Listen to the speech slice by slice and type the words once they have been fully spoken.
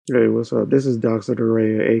Hey, what's up? This is Dr.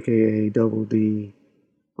 Drea, aka Double D.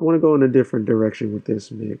 I want to go in a different direction with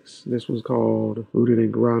this mix. This was called Rooted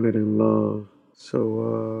and Grounded in Love.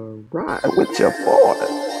 So, ride with your boy.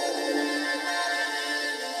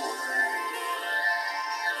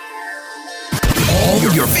 All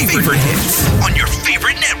your favorite hits on your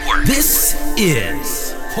favorite network. This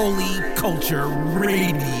is Holy Culture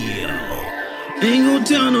Radio. Ain't gon'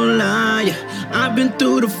 tell no lie, I've been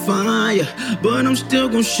through the fire, but I'm still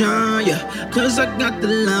gon' shine, cause I got the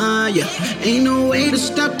liar. Ain't no way to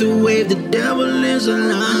stop the wave, the devil is a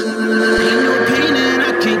liar. Ain't no pain that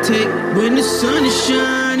I can't take when the sun is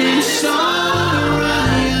shining. It's alright,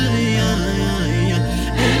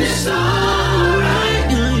 and it's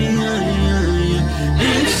alright,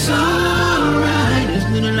 and it's alright. This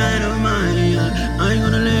little light of mine, I ain't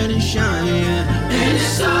gonna let it shine, and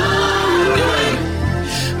it's alright.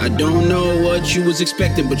 I don't know what you was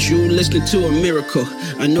expecting, but you listening to a miracle.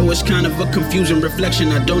 I know it's kind of a confusing reflection.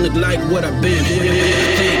 I don't look like what I've been.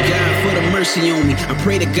 Thank God for the mercy on me. I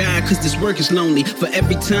pray to God cause this work is lonely. For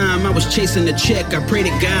every time I was chasing a check, I pray to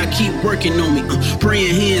God keep working on me.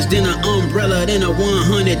 Praying hands, then an umbrella, then a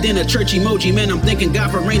 100, then a church emoji. Man, I'm thanking God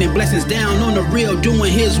for raining blessings down on the real,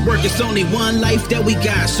 doing his work. It's only one life that we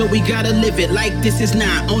got, so we gotta live it like this is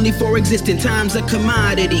not only for existing. Time's a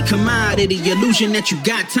commodity, illusion that you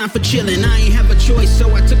got time for chilling. I ain't have a choice,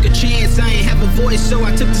 so I took a chance. I ain't have a voice, so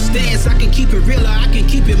I took the stance. I can keep it real, I can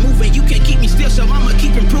keep it moving. You can't keep me still, so I'ma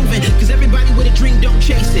keep improving. Cause everybody with a dream don't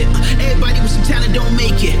chase it. Everybody with some talent don't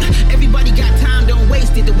make it. Everybody got time, don't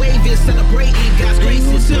waste it. The wave is celebrating God's grace.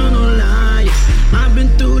 Ain't gon' tell no lie, I've been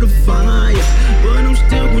through the fire, but I'm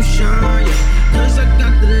still gon' shine, cause I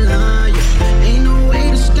got the liar. Ain't no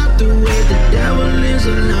way to stop the wave, the devil is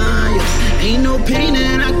a liar. Ain't no pain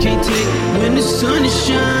that I can't take when the sun is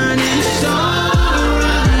shining. It's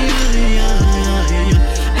alright,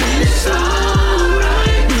 and it's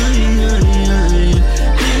alright,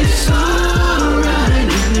 and it's alright.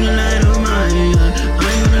 This little light of mine, I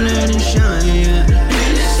ain't gonna let it shine, and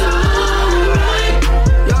it's alright.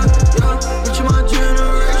 Reaching my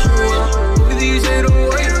generation, look at these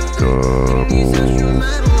 808s. These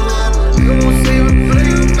instrumentals, they won't save a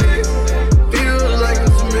play. Feels like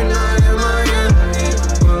it's midnight in Miami,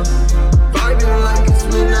 vibing like it's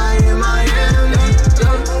midnight in Miami.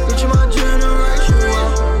 Reaching my generation,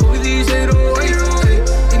 look at these 808s,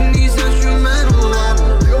 in these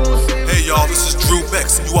instrumentals, they won't save a play. Hey y'all, this is Drew Bex,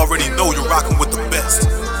 and you already know you're rocking with the best.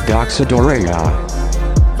 Dr. Drea.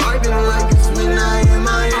 Vibing like it's midnight in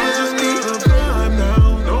Miami. I just need a vibe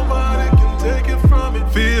now, nobody can take it from me.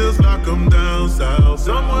 Feels like I'm down south,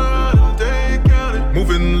 somewhere out in Dade County.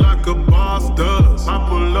 Moving like a boss does, I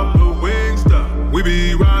pull up the Wingstop. We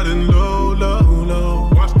be riding low, low, low,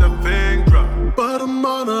 watch that thing drop. But I'm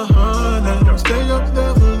on a high now, stay up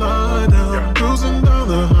there for lie now. Cruising down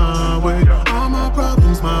the highway, all my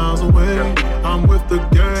problems miles away. I'm with the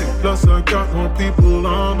gang, plus I got more people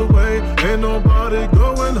on the way. Ain't nobody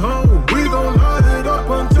going home, we gon' light it up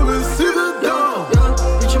until we see the dawn.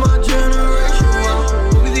 Reaching my generation,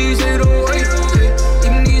 look at these 808s,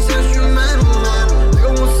 even these instrumentals, they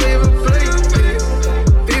won't save a play.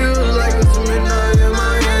 Feels like it's midnight in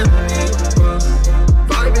Miami,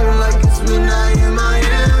 vibing like it's midnight in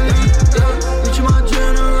Miami. Reaching my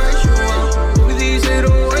generation, look at these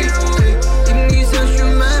 808s, even these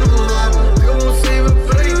instrumentals, they won't save a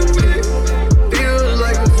play. Feels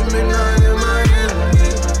like it's midnight in Miami,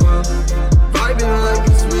 vibing like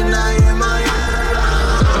it's midnight in Miami.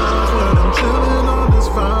 When I'm chillin' on this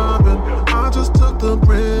vibin', I just took the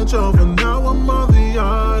bridge over, now I'm on the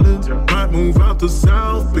island. Might move out to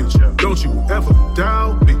South Beach, don't you ever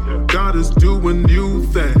doubt me. God is doing new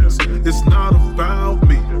things, it's not about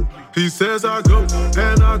me. He says I go,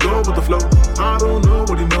 and I go with the flow. I don't know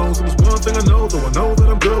what he knows, and there's one thing I know, though I know that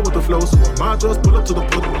I'm good with the flow. So I might just pull up to the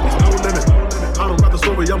point where there's no limit. I don't write the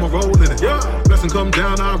story, I'ma roll in it. Blessing come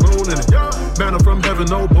down, I roll in it. Manna from heaven,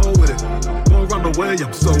 no bowl with it. Won't run away,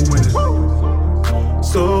 I'm so in it.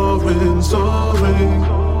 Soaring, soaring,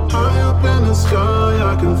 high up in the sky,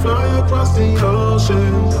 I can fly across the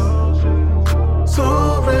ocean.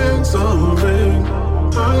 Soaring, soaring,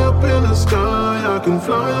 high up in the sky, I can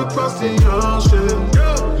fly across the ocean.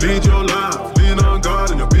 Lead your life, lean on God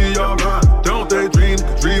and you'll be alright. Don't daydream,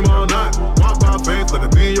 dream all night. Walk by faith, let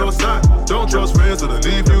it be your sight. Don't trust friends, that'll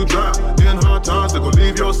leave you dry. In hard times, they gon'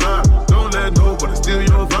 leave your side. Don't let nobody steal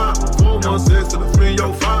your vibe. 416 to the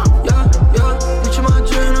 305. Reaching my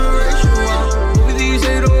generation, look at these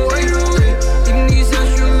 808s, even these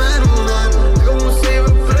instrumentals, they won't save a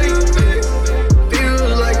play.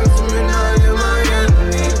 Feels like it's midnight in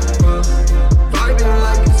Miami, vibing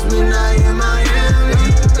like it's midnight in Miami.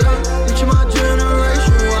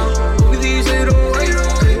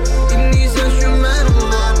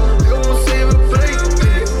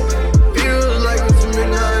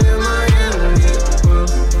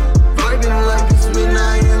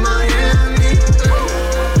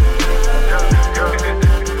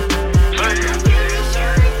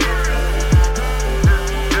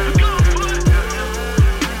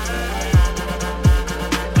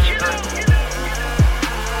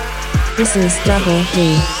 This is Double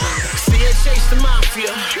D. See it chase the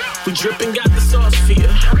mafia. We drippin', got the sauce for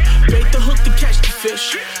ya. Bait the hook to catch the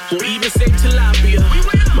fish. We'll even say tilapia.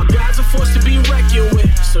 My guys are forced to be reckoned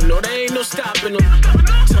with, so no, there ain't no stopping them.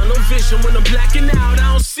 Tunnel vision when I'm blacking out.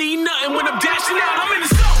 I don't see nothing when I'm dashing out. I'm in the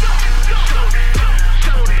zone.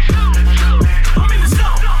 I'm in the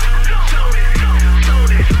zone.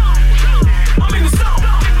 I'm in the zone.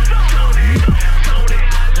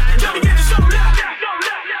 Let me get this on loud.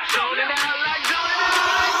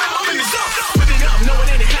 I'm in the zone. Put it up, no, it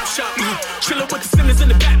ain't a half shot. Chillin' with the sinners in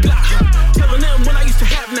the back block. Telling them what I used to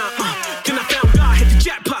have now. Then I found God, hit the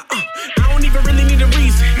jackpot. I don't even really need a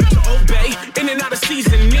reason to obey. In and out of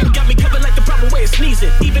season. Men got me covered like the proper way of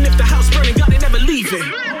sneezing. Even if the house burning, God ain't never leaving.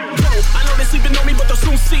 Bro, I know they sleeping on me, but they'll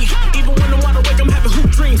soon see. Even when I'm wide awake, I'm having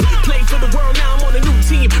hoop dreams. Playing for the world, now I'm on a new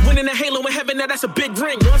team. Winning a halo in heaven, now that's a big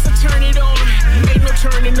ring. Once I turn it on, ain't no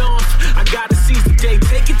turning off. I gotta seize the day,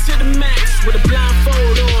 take it to the max. With a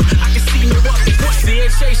blindfold on, I can see me up. See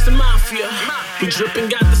it chase the mafia. We drippin',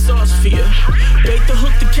 got the sauce for ya. Bait the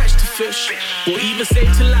hook to catch the fish. We'll even say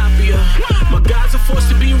tilapia. My guys are forced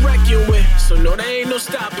to be reckoned with, so no, there ain't no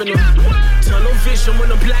stopping them. Tunnel vision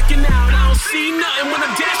when I'm blacking out. I don't see nothing when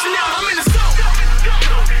I'm dashing out. I'm in the zone.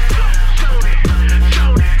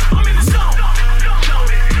 I'm in the zone.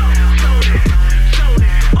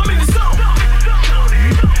 I'm in the zone.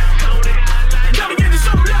 Let me get this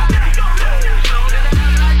on loud.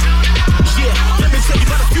 Yeah, let me tell you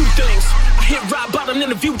about a few things. I hit rock bottom, then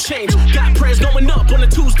the view change. Got prayers going up on a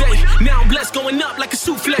Tuesday. Now I'm blessed going up like a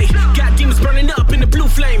souffle. Got demons burning up in the blue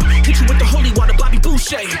flame. Hit you with the holy water, Bobby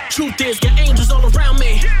Boucher. Truth is, got angels all around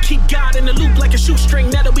me. Keep God in the loop like a shoestring.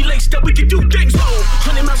 Now that we laced up, we can do things.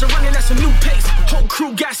 100 miles of running, that's a new pace. Whole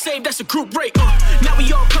crew got saved, that's a group break. Now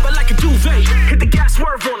we all covered like a duvet. Hit the gas,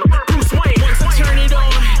 swerve on them, Bruce Wayne. Once I turn it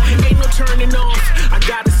on, ain't no turning off. I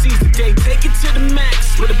gotta seize the day, take it to the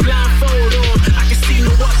max. With a blindfold on, I can see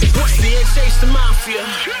no up. See it chase the mafia.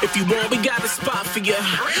 If you want, we got a spot for ya.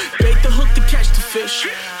 Bait the hook to catch the fish.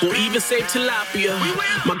 We'll even say tilapia.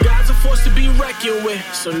 My guys are forced to be reckoned with,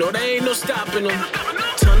 so no, there ain't no stopping them.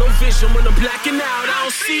 Tunnel vision when I'm blacking out. I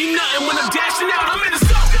don't see nothing when I'm dashing out. I'm in the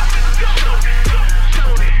zone.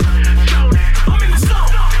 I'm in the zone.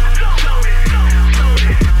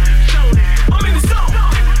 I'm in the zone.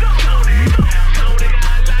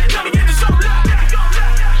 Let me get this on loud.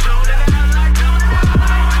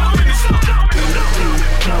 I'm in the zone.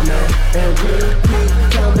 Coming and we keep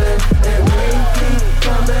coming and we keep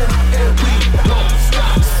coming and we won't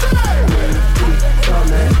stop. We keep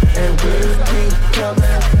coming and we keep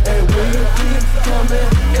coming and we keep coming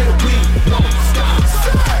and we won't stop.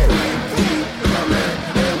 We keep coming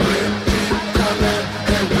and we keep coming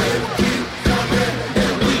and we keep coming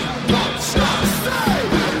and we won't stop.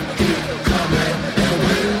 We keep coming and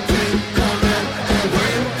we keep coming and we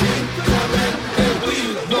keep coming and we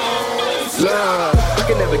won't stop. I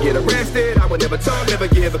can never get arrested, I would never talk, never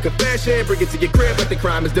give a confession. Bring it to your crib, but the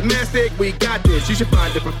crime is domestic. We got this, you should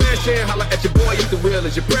find a profession. Holla at your boy if the real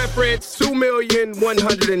is your preference. 2,136,208.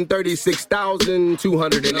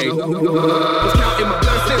 Was counting my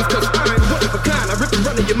blessings, cause I'm one of a kind. I rip and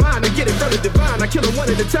run in your mind, I get in front of divine. I kill them one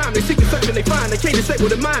at a time, they seek and search and they find. They can't disable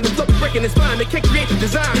the mind, the flow breaking is fine. They can't create the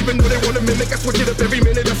design, even though they want to mimic. I switch it up every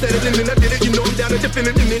minute, I said it and then I did it. You know I'm down and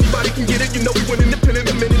definitive, and anybody can get it. You know we went independent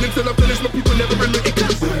a minute until I finish. My people never really it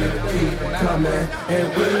comes. We keep coming and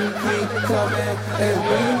we keep coming and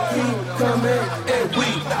we keep coming and we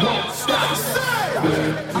won't stop. We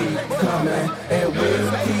keep coming and we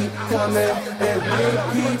keep coming and we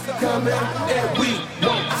keep coming and we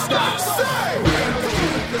won't stop. We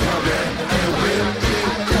keep coming and we keep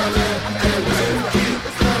coming and we keep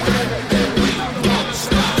coming and we won't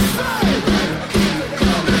stop. We keep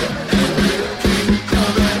coming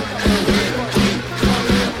and we keep coming and we keep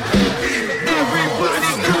coming and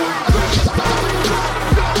everybody go.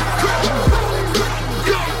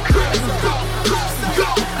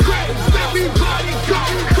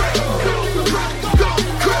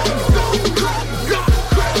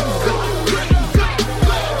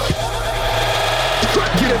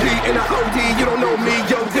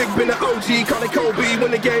 Call it Kobe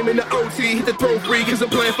when the game in the OT. Hit the throw free cause I'm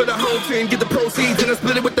playing for the whole team. Get the proceeds and I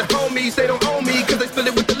split it with the homies. They don't own me cause they split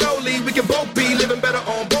it with the lowly. We can both be living better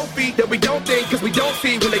on both feet. That we don't think cause we don't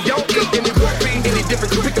see when they don't eat. And it won't be any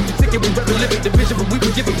difference. Pick up the ticket, we'd rather live in division. But we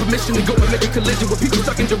were given permission to go and make a collision with people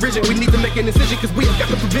stuck in derision. We need to make an incision cause we have got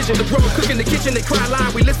the provision. The bro cook in the kitchen, they cry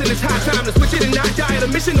line. We listen, it's high time to switch it and not die. The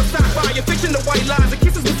mission of sci-fi and fiction, the white lies. The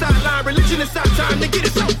kisses with sideline. Religion is side time to get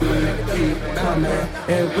it so. We keep coming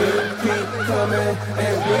and we keep coming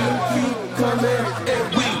and we keep coming and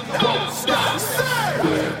we won't stop.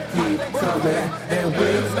 We keep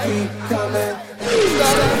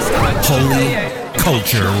Holy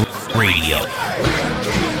Culture Radio.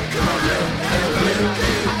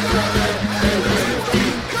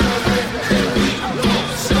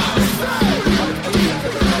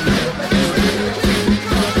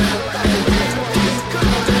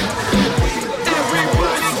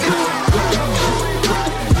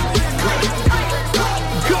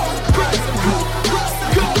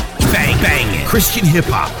 Bang, Christian hip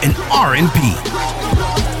hop and R&B.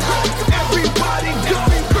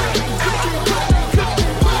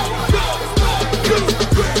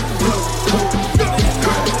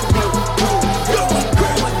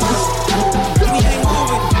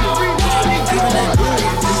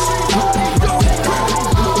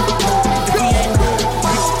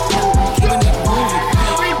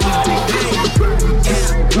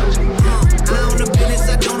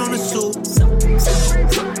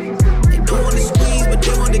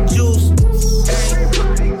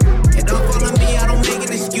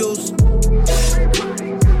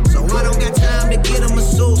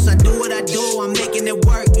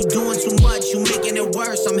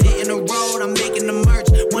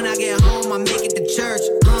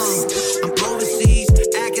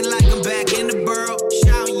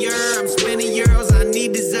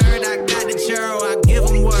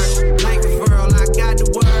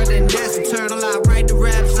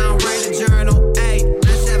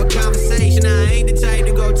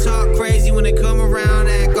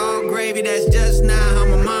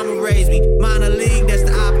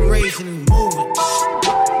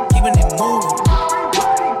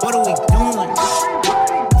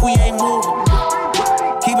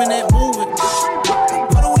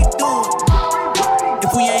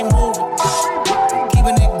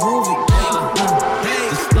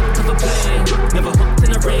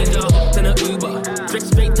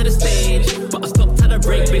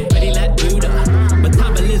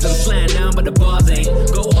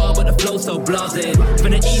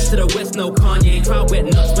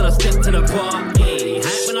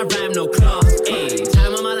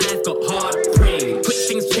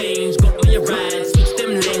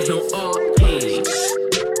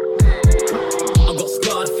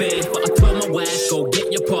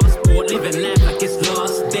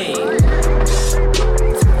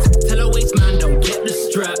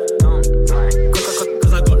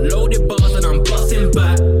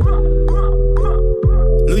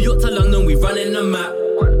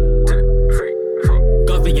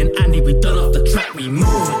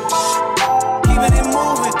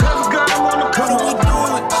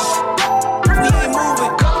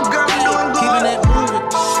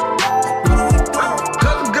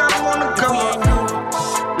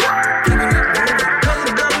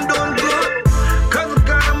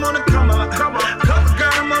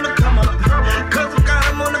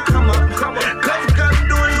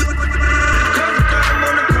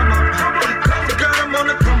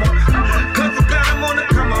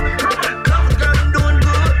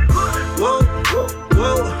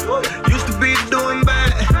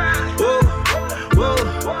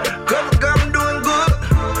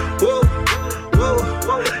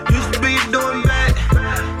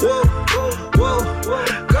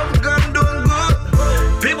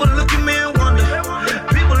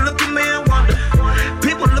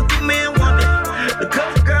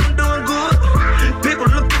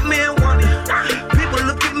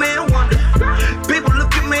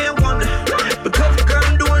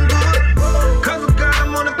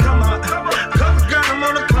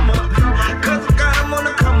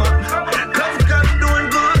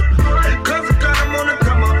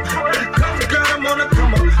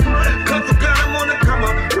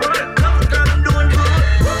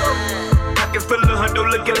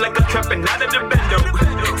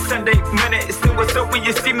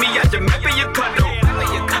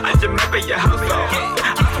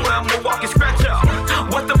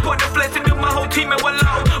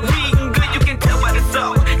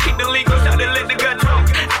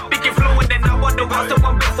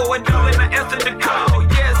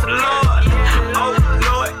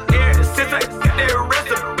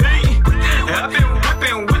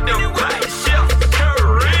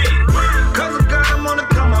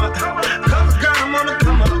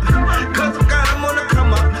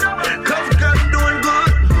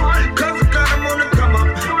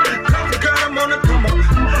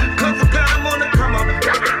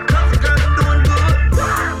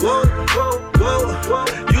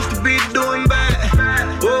 Used to be doing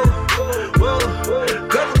bad. Whoa, whoa.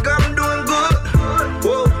 Cause I'm doing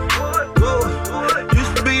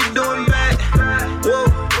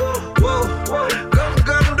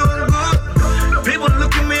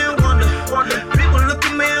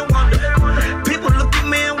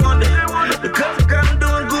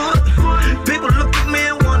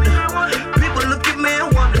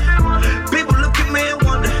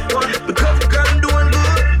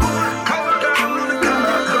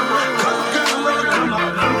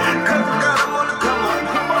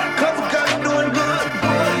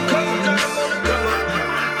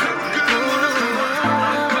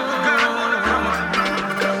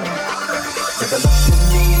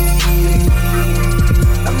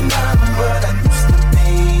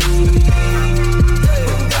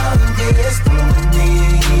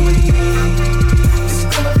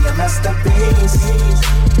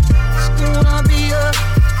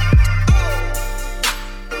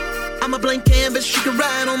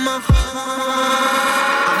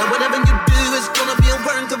I know whatever you do is gonna be a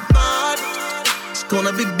work of art. It's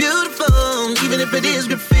gonna be beautiful, even if it is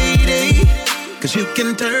graffiti. Cause you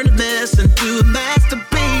can turn a mess into a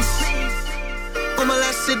masterpiece. On my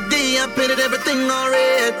last CD, I painted everything all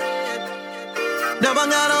red. Now I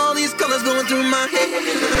got all these colors going through my head.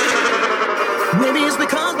 Maybe it's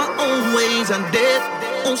because my old ways are dead.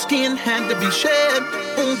 Old skin had to be shed.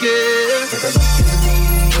 Oh yeah. Take a look at me.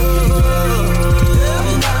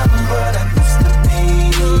 I'm not what I used to be.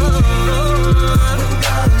 When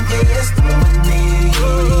God gets through with me,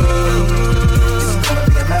 it's gonna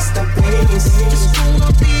be a masterpiece. It's gonna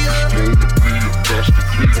be a masterpiece.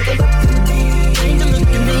 Take a look at me. Take a look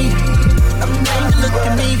at me. I'm not look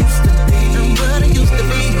at me. I'm what I used to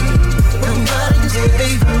be. I'm what I used to be.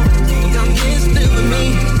 God gets through with me.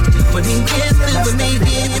 When He gets through with me.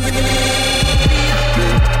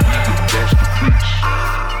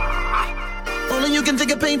 Only you can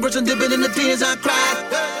take a paintbrush and dip it in the tears I cried.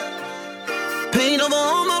 Paint over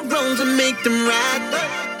all my wrongs and make them right.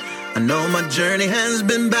 I know my journey has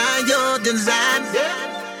been by your design.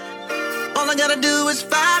 All I gotta do is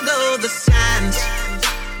follow the signs.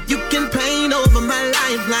 You can paint over my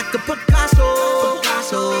life like a Picasso.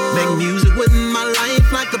 Make music with my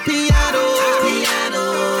life like a piano.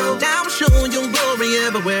 Now I'm showing your glory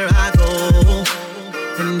everywhere I go,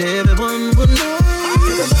 and everyone will know.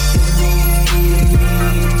 Look at me.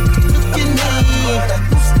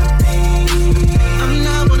 I'm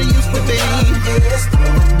not what I used to be. It's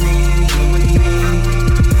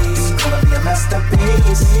gonna be a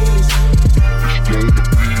masterpiece.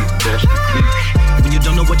 When you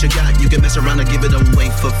don't know what you got, you can mess around and give it away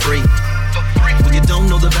for free. When you don't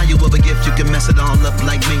know the value of a gift, you can mess it all up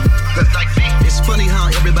like me. It's funny how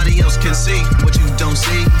everybody else can see what you don't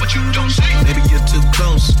see. Maybe you're too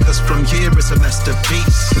close, cause from here it's a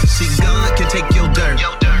masterpiece. See, God can take your dirt,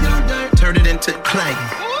 turn it into clay,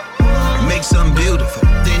 make something beautiful,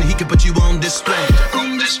 then He can put you on display.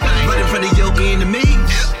 Right in front of your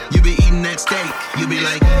enemies, you be eating that steak. You be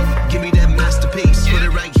like, give me that masterpiece, put it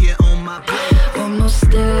right here on my plate. One more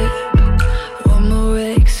step, one more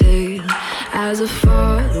exhale, as I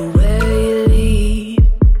fall the way you leave.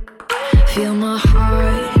 Feel my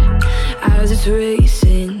heart as it's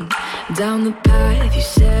racing down the path you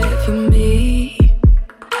set for me.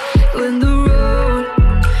 When the road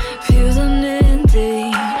feels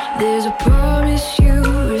unending, there's a promise you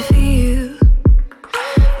reveal.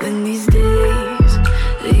 When these days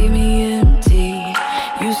leave me empty,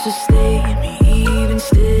 you sustain me even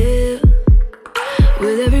still.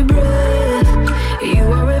 With every breath, you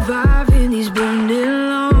are reviving these burning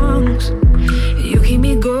lungs. You keep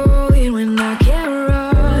me going when I can't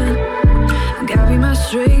run. Got me my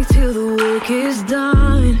strength till the work is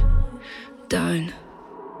done. Done.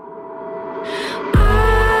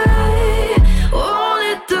 I won't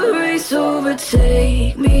let the race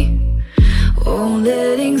overtake me. Won't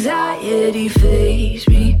let anxiety faze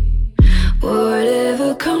me.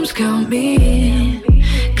 Whatever comes, count me in.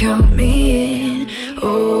 Count me in.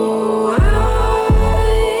 Oh,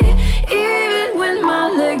 even when my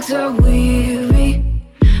legs are weary,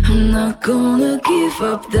 I'm not gonna give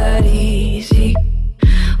up that easy.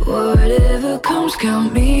 Whatever comes,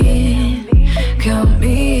 count me in. Count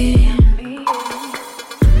me in.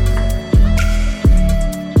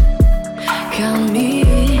 Count me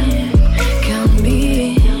in. Count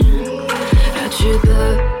me in. I trip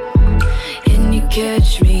up and you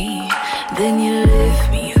catch me, then you lift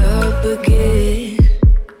me up again.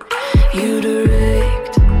 You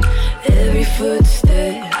direct every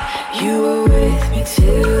footstep. You are with me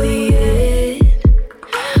till the end.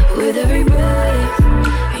 With every breath,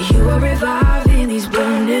 you are reviving these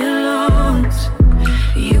burning lungs.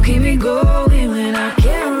 You keep me going when I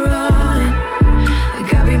can't run.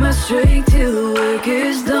 Got me my strength till the work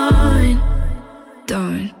is done.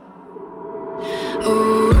 Done.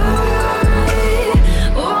 Oh, I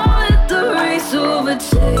won't let the race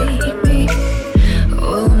overtake me.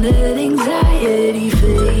 Won't let anxiety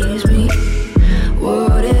faze me.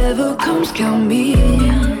 Whatever comes, count me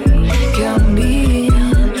in. Count me in.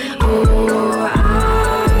 Oh,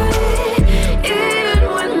 even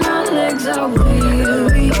when my legs are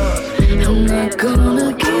weary, I'm not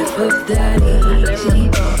gonna give up that easy.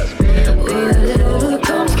 Whatever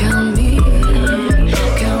comes, count me in.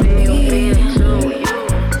 Count me in.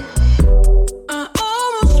 I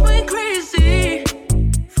almost went crazy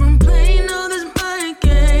from playing all these mind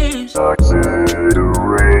games. I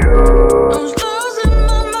was losing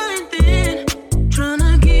my mind then, trying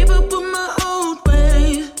to keep up with my old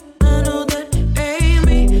ways. I know that ain't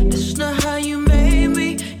me, this is not how you made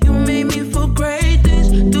me. You made me for greatness.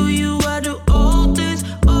 Do you, I do all this,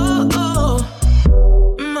 oh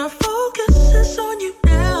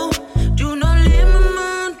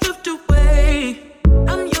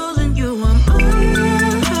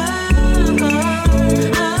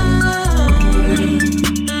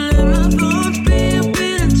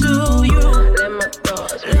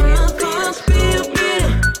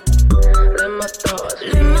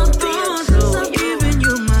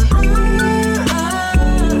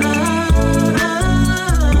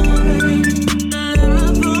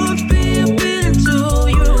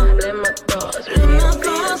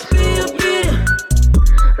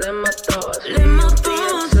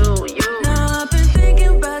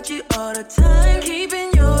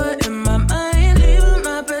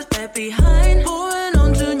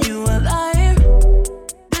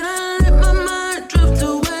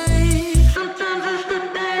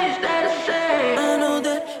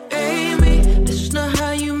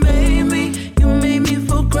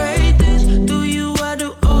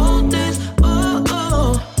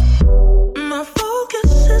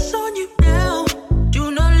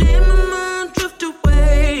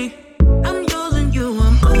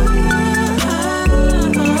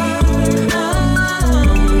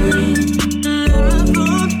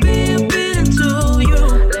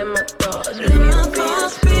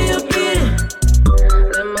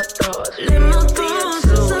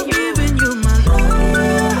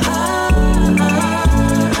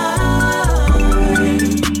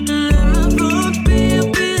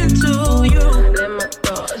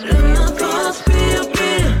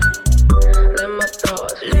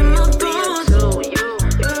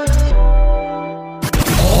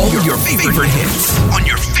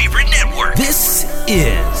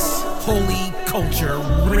Holy Culture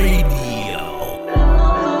Radio.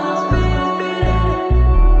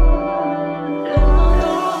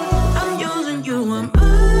 I'm using you, I'm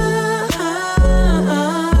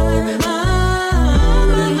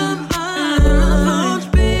thoughts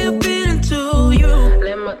be a beating to you.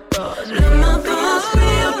 Let my thoughts be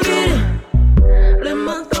a beating. Let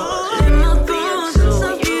my thoughts since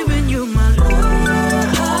I'm giving you my love.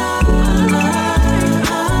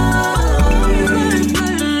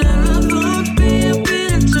 Let my thoughts be a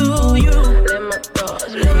beating to you. Let my thoughts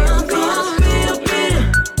be a beating.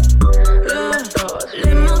 Let my thoughts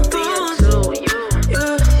to you.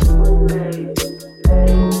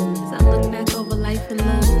 As I look back over life and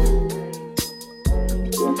love,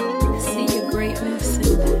 I see your greatness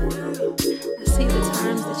and I see the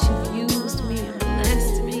times that you've used me and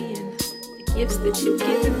blessed me and the gifts that you've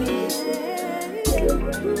given me.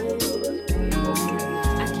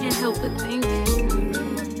 I can't help but think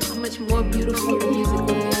how much more beautiful the music would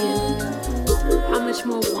be and how much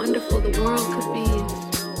more wonderful the world could be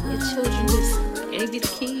if your children just gave you the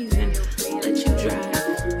keys and let you drive.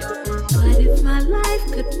 What if my life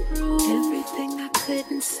could prove everything I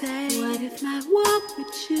couldn't say? What if my walk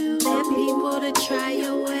with you led people to try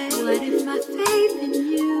your way? What if my faith in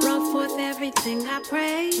you brought forth everything I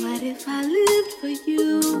pray? What if I lived for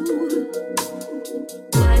you?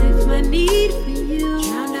 What if my need for you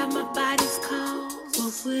drowned out my body's calls?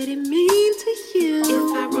 What would it mean to you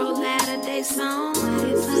if I wrote latter-day songs? What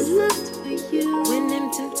if I looked for you when them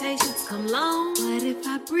temptations come along? What if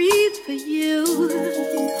I breathed for you?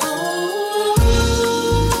 Oh,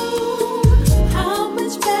 how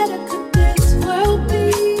much better could this world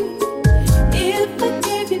be if I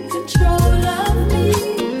gave you control of me?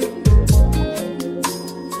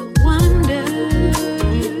 I wonder,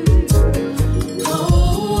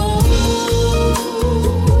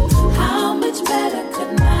 how much better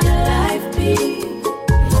could my life be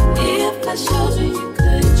if I showed you you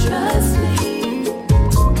could trust me?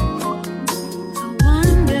 I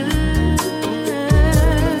wonder.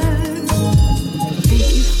 Thank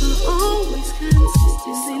you for always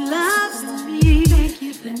consistently loving me. Thank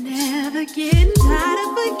you for never getting tired of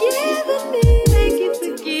forgiving me. Thank you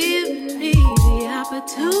for giving me the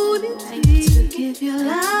opportunity to give your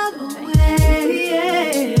love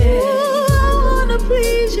away. Ooh, I wanna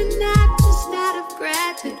please you not just out of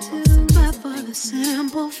gratitude, but for the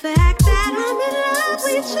simple fact that I'm in love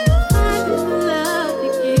with you. I'm in love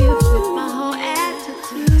you give with my whole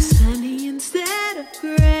attitude, sunny instead of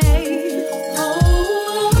gray.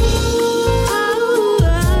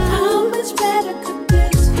 How much better could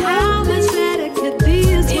this world be? How much better could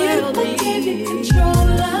this world be? If I gave you control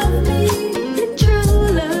of me,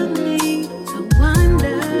 control of me. I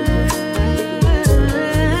wonder.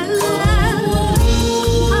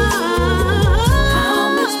 How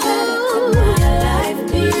much better could my life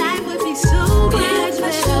be? Life would be so much better. If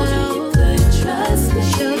I showed you you could trust me.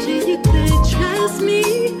 Showed you you could trust me.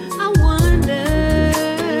 I wonder.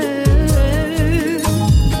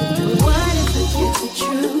 What if I kept it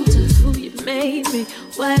true to who you made me?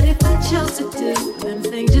 What if I chose to do them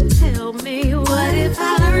things you tell me? What if I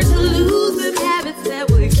learned to lose them habits that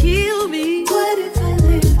would kill me? What if I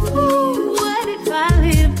lived for you? What if I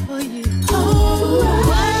lived for you?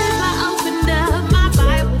 What if I opened up my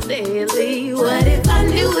Bible daily? What if I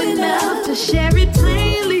knew enough to share it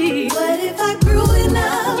plainly? What if I grew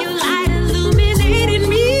enough? Your light illuminated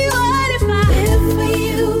me. What if I lived for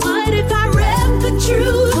you? What if I read the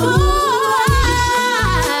truth?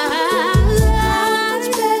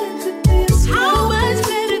 How much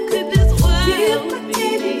better could this world be if I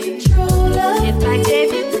gave you control of me? If I gave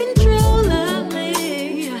you control of me,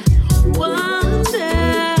 wonder.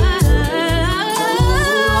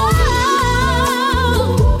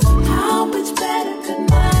 How much better could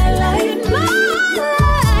my life be?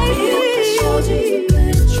 If I showed you you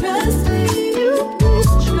could trust me, you could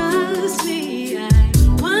trust me. I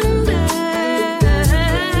wonder.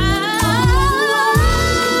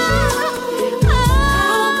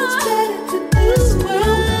 How much better could this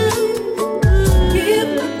world be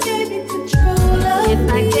if I gave you control of me? If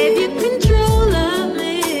I gave you control of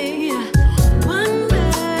me, wonder.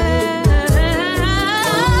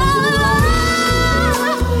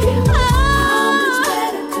 How much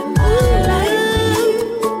better could my life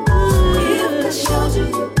be if I showed you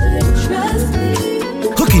you could trust me?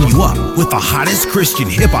 Hooking you up with the hottest Christian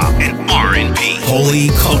hip hop and R&B. Holy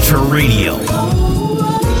Culture Radio.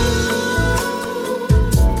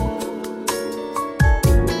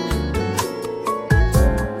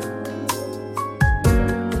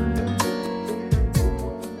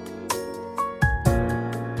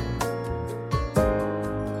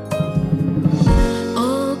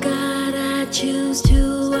 Oh God,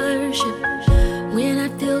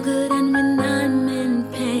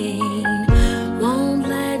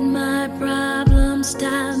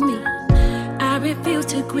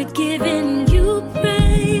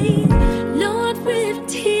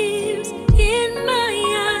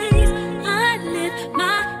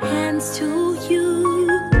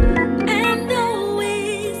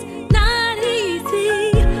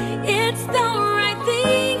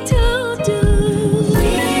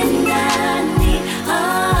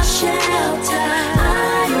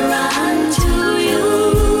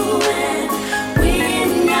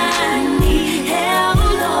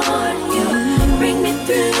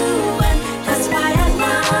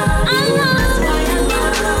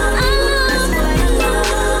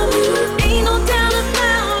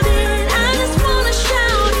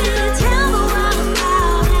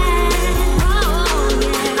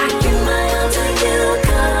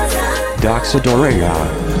 Doxadorea.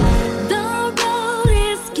 The road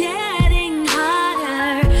is getting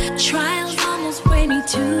harder. Trials almost weigh me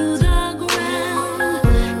to the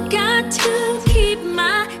ground. Got to keep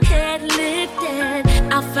my head lifted.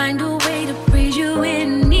 I'll find a way to praise you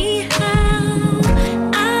anyhow.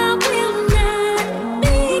 I will not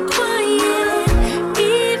be quiet,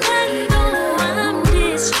 even though I'm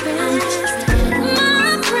distressed.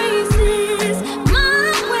 My praise is my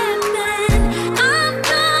weapon. I'm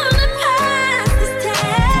gonna pass this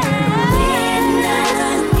test. When I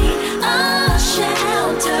need a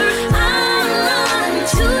shelter, I run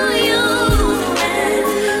to you. And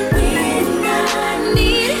when I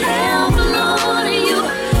need help, Lord, you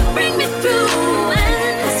bring me through.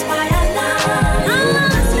 And that's why I love you.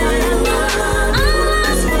 That's why I love you.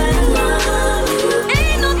 That's why I love you.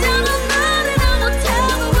 Ain't no doubt about it. I'ma tell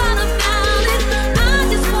the world about it. I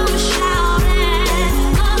just wanna shout it.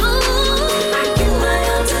 Oh, I give my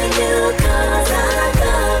all to you 'cause I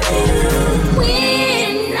love you.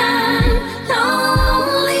 When I'm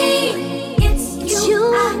lonely, it's you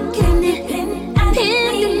I can depend on.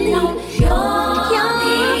 You're the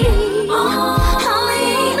only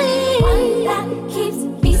one that keeps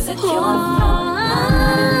me secure.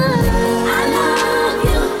 I love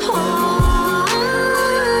you.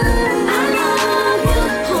 I love you.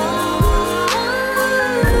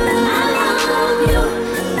 I love you.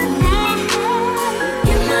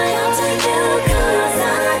 Give my all to you 'cause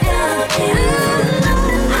I love you.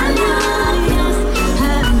 I love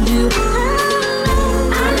you.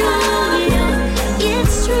 I love you.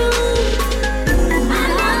 It's true. I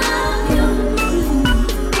love you.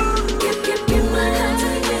 Give my all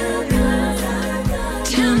to you 'cause I love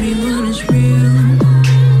you. Tell me what is real.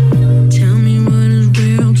 Tell me what is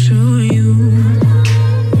real to you.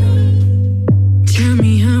 Tell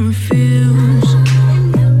me how it feels.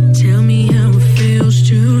 Tell me how it feels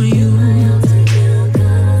to you.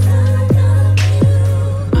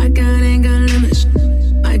 My God ain't got limits.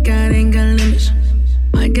 My God ain't got limits.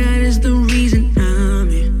 My God is the reason I'm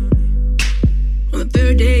here. On the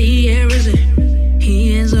third day he had risen. He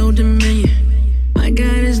has all dominion. My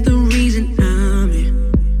God is the reason I'm here.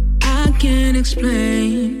 I can't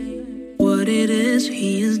explain what it is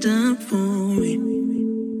he has done for me.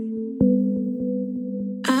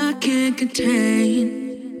 I can't contain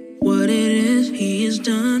what it is he has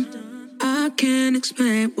done. I can't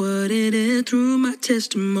explain what it is through my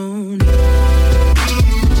testimony.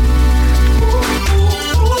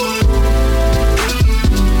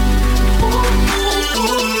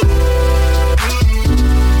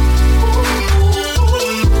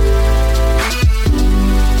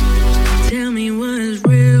 Tell me what is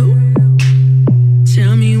real.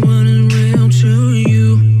 Tell me what is real to you.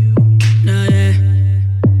 Nah, yeah.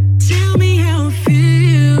 Tell me how it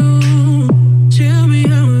feels. Tell me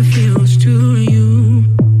how it feels to you.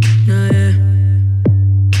 Nah, yeah.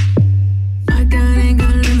 My God ain't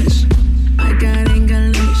got limits. My God ain't got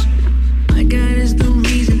limits. My God is the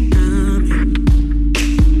reason I'm here.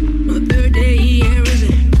 On the third day he had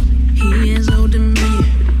risen. He has all dominion.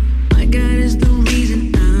 My God is the reason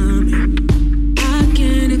I'm here. I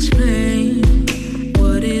can't explain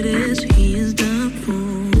what it is he has done for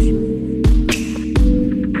me.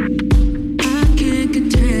 I can't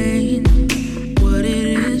contain what it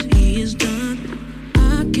is he has done.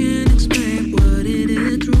 I can't explain what it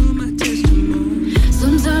is through my testimony.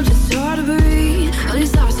 Sometimes it's hard to breathe. All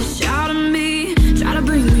these thoughts that shout at me, try to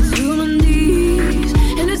bring me to my knees,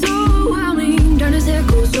 and it's overwhelming. Darkness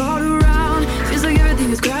echoes all around. Feels like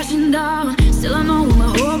everything is crashing down. Still I know where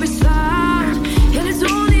my hope is found, and it's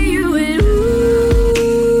only you and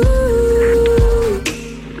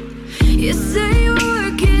you say you're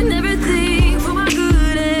working everything for my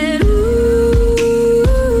good, and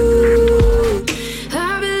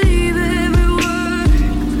I believe every word.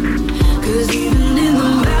 'Cause even in the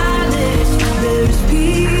madness, there is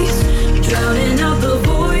peace, drowning out the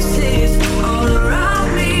voices all around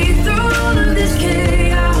me. Through all of this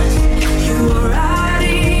chaos, you are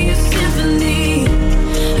writing a symphony,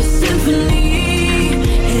 a symphony.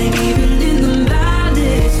 And even in the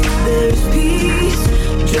madness, there is peace,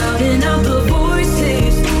 drowning out the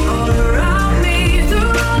voices all around me.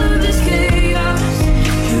 Through all of this chaos,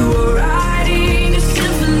 you are writing a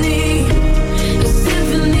symphony, a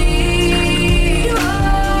symphony.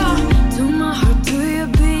 Oh, to my heart, to your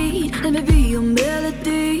beat, let me be your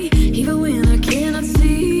melody, even when I cannot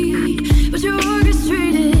see. But you're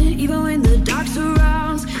orchestrated, even when the dark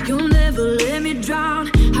surrounds. You'll never let me drown.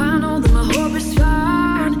 I know that my hope is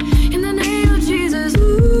found in the name of Jesus.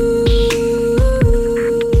 Ooh.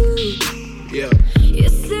 Yeah. You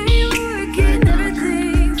say you're working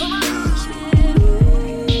everything for my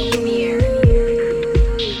good.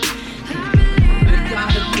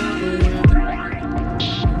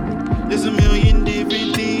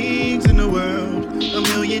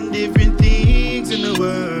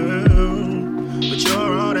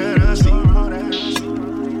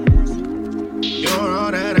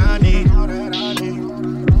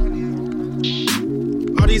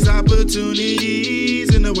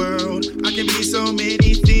 opportunities in the world. I can be so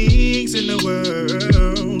many things in the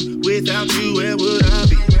world. Without you, where would I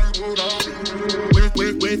be?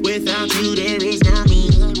 Without you, there is no me.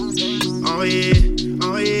 Oh yeah,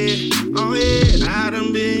 oh yeah, oh yeah. I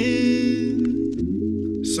done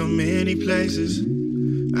been so many places.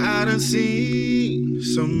 I done seen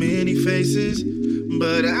so many faces,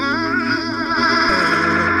 but I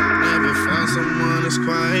never found someone that's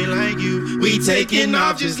quite like you. We taking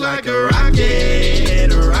off just like a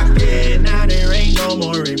rocket, a rocket. Now there ain't no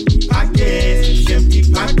more empty pockets,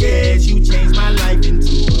 empty pockets. You changed my life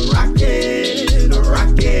into a rocket, a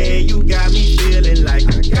rocket. You got me feeling like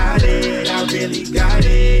I got it, I really got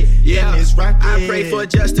it. Yeah, this rocket. I pray for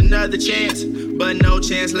just another chance, but no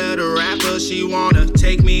chance. Let her rapper, she wanna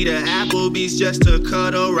take me to Applebee's just to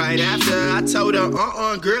cuddle right after. I told her,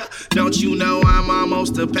 girl, don't you know I'm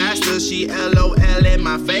almost a pastor? She LOL in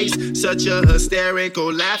my face, such a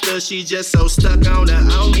hysterical laughter. She just so stuck on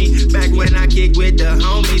me. Back when I kicked with the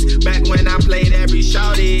homies, back when I played every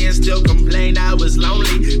shawty and still complained I was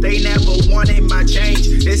lonely. They never wanted my change.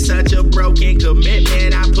 It's such a broken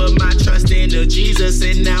commitment. I put my trust into Jesus,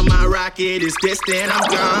 and now my rocket is distant. I'm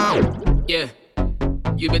gone. Yeah.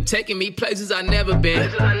 You've been taking me places I never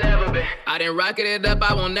been. I done rocketed it up,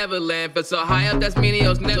 I won't never land. But so high up, that's many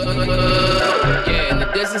else never. Yeah, and the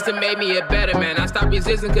distance that made me a better man. I stopped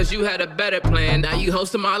resisting cause you had a better plan. Now you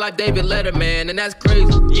hosting my life, David Letterman, and that's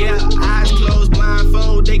crazy. Yeah, eyes closed,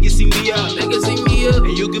 blindfold, they can see me up. They can see me up.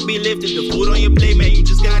 And you can be lifted, the food on your plate, man, you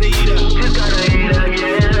just gotta eat up. Just gotta eat up,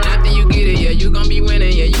 yeah. After you get it, yeah, you gon' be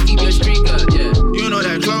winning, yeah, you keep your streak up, yeah. You know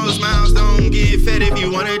that closed mouths don't get fed if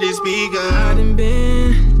you wanted to speak up. I done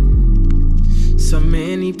been so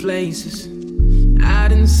many places, I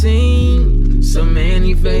done seen so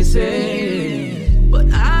many faces, but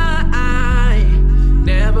I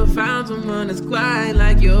never found someone that's quite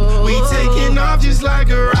like yours. We taking off just like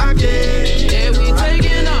a rocket. Yeah, we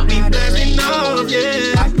taking off. We blasting off,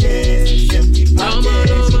 yeah.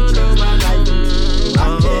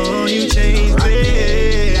 Oh, you changed me.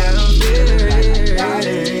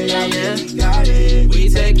 Got it. We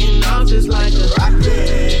taking off just like a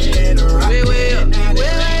rocket. Way up.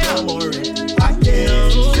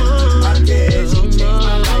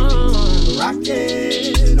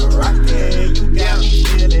 Rocket. You got me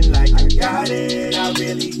feeling like I got it. I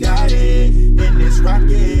really got it in this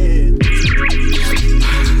rocket.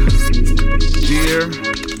 Dear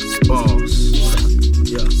boss,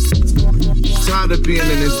 yeah. Tired of being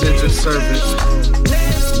an indentured servant,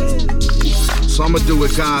 so I'ma do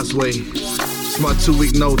it God's way. It's my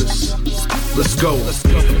 2-week notice. Let's go.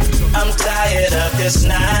 I'm tired of this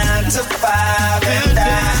 9 to 5, and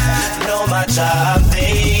I know my job,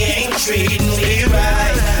 they ain't treating me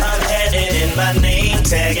right. I'm headed in my name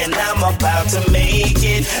tag, and I'm about to make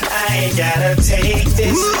it. I ain't gotta take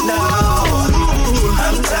this, no.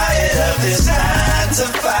 I'm tired of this 9 to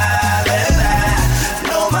 5, and I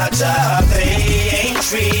know my job, they ain't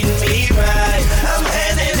treating me right. I'm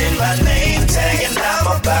headed in my name tag, and I'm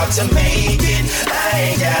about to make it. I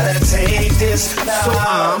ain't gotta take this, no. So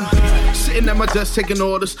I'm sitting at my desk taking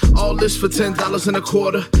orders, all this for $10 and a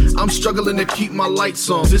quarter. I'm struggling to keep my lights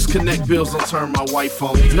on. Disconnect bills, don't turn my wife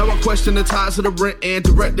on. Now I question the ties of the rent and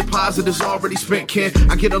direct deposit is already spent. Can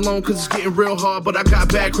I get a loan cause it's getting real hard, but I got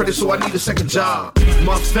bad credit so I need a second job.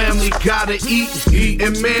 My family gotta eat,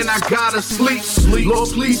 and man I gotta sleep. Lord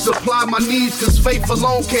please supply my needs cause faith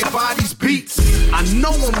alone can't buy these beats. I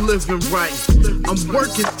know I'm living right, I'm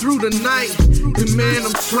working through the night, and man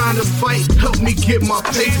I'm trying to fight. Help me get my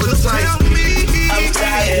paper tight. I'm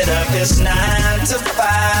tired of this 9 to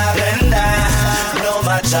 5, and I know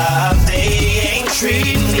my job, they ain't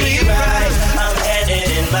treating me right. I'm headed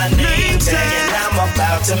in my name tag, and I'm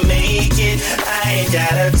about to make it. I ain't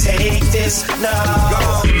gotta take this, no.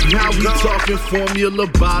 Now we talking formula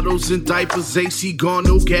bottles and diapers, AC gone,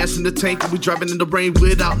 no gas in the tank, and we driving in the rain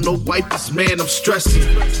without no wipers. Man, I'm stressing.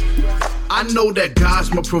 I know that God's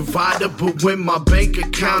my provider, but when my bank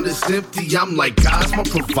account is empty, I'm like, God's my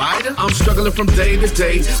provider? I'm struggling from day to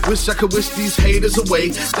day, wish I could wish these haters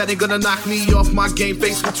away. That ain't gonna knock me off my game,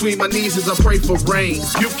 face between my knees as I pray for rain.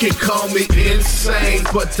 You can call me insane,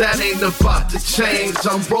 but that ain't about to change.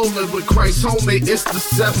 I'm rolling with Christ, homie, it's the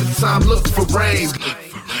 7th time, look for rain.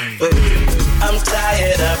 I'm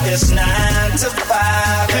tired of this 9 to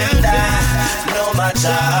 5, and I know my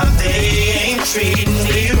job, they ain't treating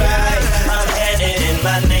me right. I'm headed in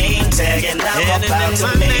my name tag, and I'm about to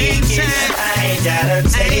make it. I ain't gotta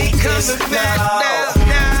take this, no.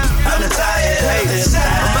 I'm tired of this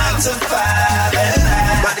 9 to 5, and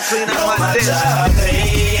I know my job,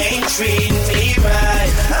 they ain't treating me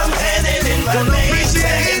right. I'm headed in my name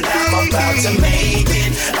tag, and I'm about to make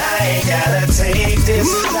it. I ain't gotta take this,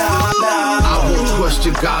 no. I won't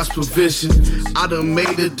question God's provision. I done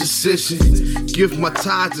made a decision. Give my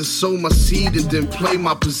tithes and sow my seed and then play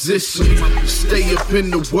my position. Stay up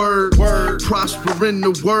in the word, prosper in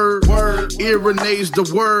the word. Irenae's the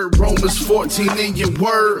word, Romans 14 in your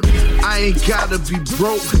word. I ain't gotta be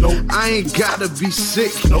broke, I ain't gotta be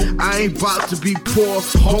sick. I ain't about to be poor,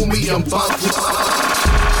 homie, I'm about to.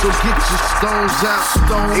 So get your stones out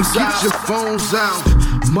and get your phones out.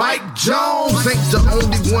 Mike Jones ain't the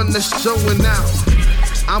only one that's showing out.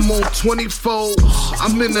 I'm on 24,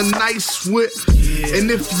 I'm in a nice whip. And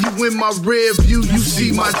if you in my rear view, you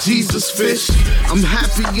see my Jesus fish. I'm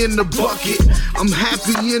happy in the bucket, I'm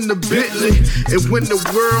happy in the Bentley. And when the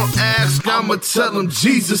world asks, I'ma tell them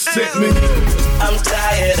Jesus sent me. I'm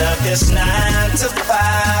tired of this 9 to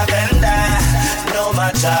 5, and I know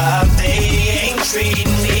my job, they ain't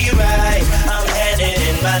treating me right. I'm headed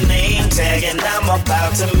in my name tag, and I'm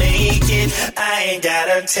about to make it. I ain't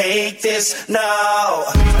gotta take this, no.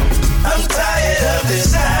 I'm tired of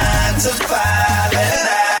this 9 to 5, and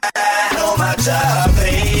I know my job,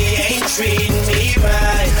 they ain't treating me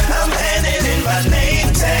right. I'm headed in my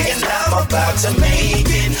name tag, and I'm about to make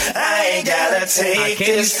it. I ain't gotta take Can't you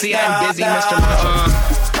this, see no, I'm busy, no. Mr.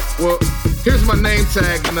 Marshall? Well, here's my name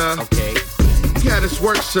tag, and okay. You got this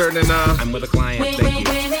work shirt, and I'm with a client, thank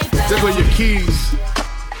you. there go your keys.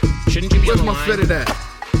 Shouldn't you be Where's on the my line? fitted at?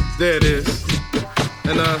 There it is.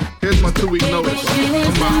 And here's my 2-week notice. in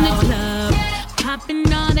the club,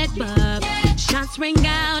 popping all that bub. Shots ring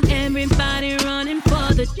out, everybody running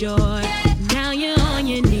for the door. Now you're on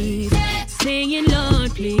your knees, saying,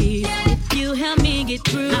 Lord, please, if you help me get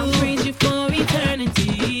through, I'll praise you for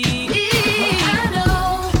eternity. I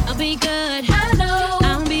know I'll be good. I know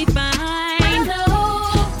I'll be fine. I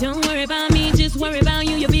know. Don't worry about me, just worry about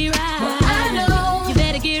you. You'll be right. I know you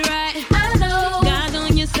better get right. I know God's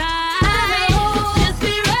on your side.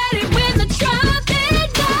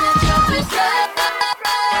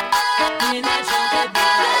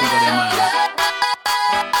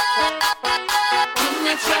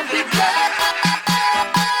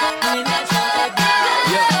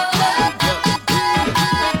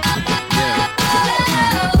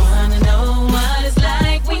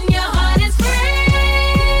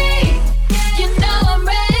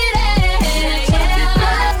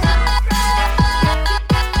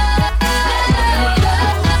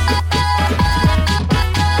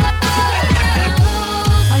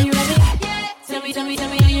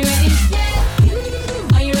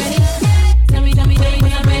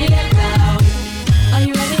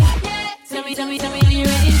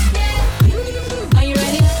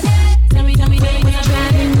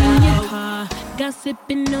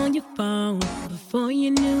 Sipping on your phone. Before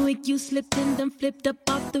you knew it, you slipped and then flipped up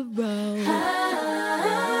off the road.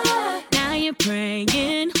 Now you're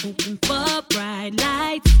praying, hoping for bright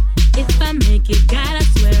lights. If I make it, God, I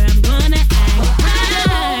swear I'm gonna act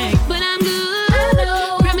right. But I'm good.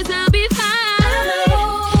 Promise I'll be fine.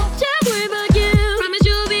 Just worry about you. Promise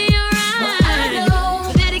you'll be alright.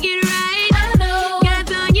 You better get right.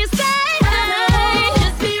 God's on your side.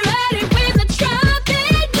 Just be ready when the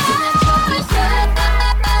trumpet goes.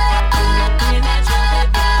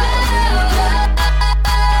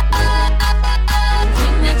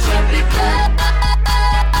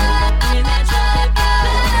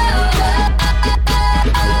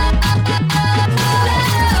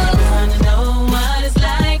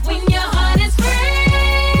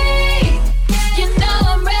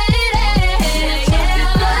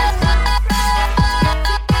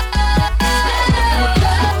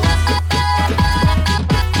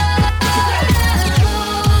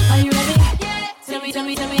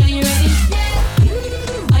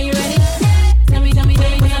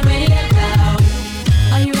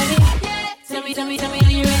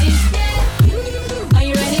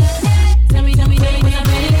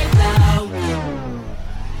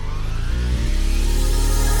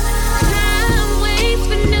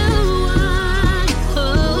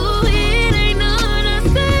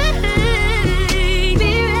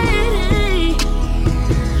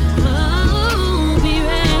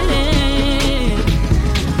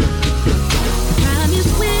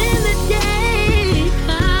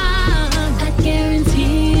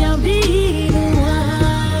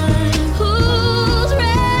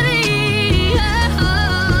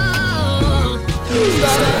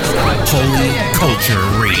 Holy Culture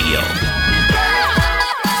Radio.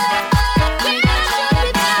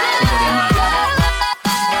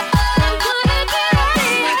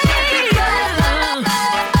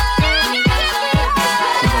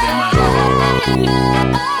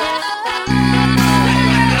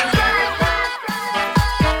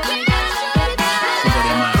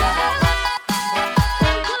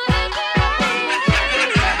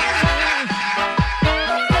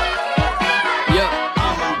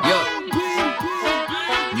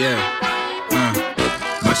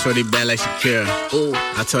 My shorty bad like Shakira.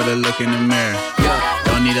 I told her look in the mirror.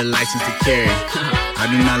 Don't need a license to carry. I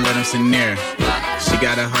do not let them sit near. She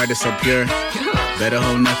got a heart that's so pure. Better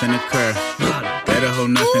hope nothing occur. Better hope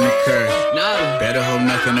nothing occur. Better hope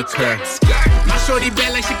nothing occur. My shorty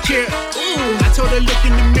bad like Shakira. I told her look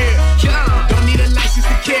in the mirror. Don't need a license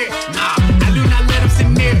to carry. I do not let them sit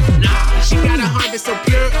near. She got a heart that's so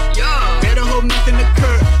pure. Better hope nothing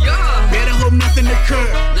occur. Better hope nothing occur.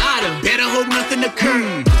 Better hope nothing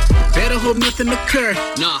occur. Better hope nothing occur.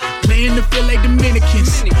 Playing the field like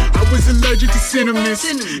Dominicans. I was allergic to cinnamon.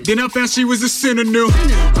 Then I found she was a synonym.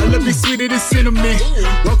 I love you sweeter than cinnamon.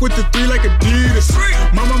 Walk with the 3 like Adidas.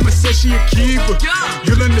 My mama said she a keeper.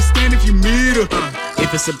 You'll understand if you meet her.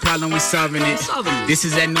 If it's a problem, we solving it. This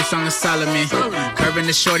is that new song of Solomon. Curving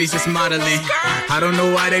the shorties, it's modeling. I don't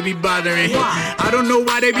know why they be bothering. I don't know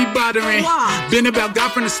why they be bothering. Been about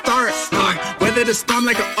God from the start. Weather the storm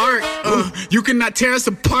like an arc. You cannot tear us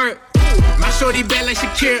apart. My shorty bad like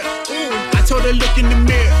Shakira. I told her look in the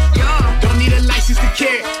mirror. Don't need a license to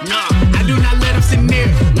carry. I do not let them sit near.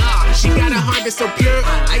 She got a heart that's so pure.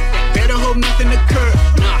 Better hope nothing occur.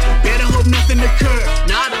 Better hope nothing occur.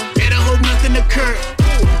 Better hope nothing occur.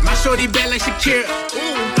 My shorty bad like Shakira.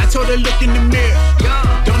 I told her look in the mirror.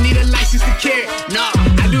 Don't need a license to carry.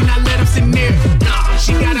 I do not let them sit near.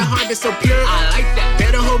 She got a heart that's so pure.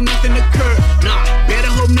 Better hope nothing occur. Better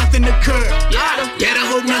hope nothing occur. Better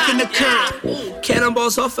hope nothing occur.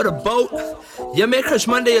 Cannonballs off of the boat. You make Crush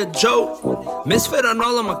Monday a joke. Misfit on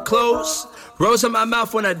all of my clothes. Rose in my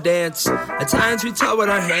mouth when I dance. At times we talk with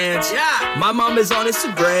our hands. My mom is on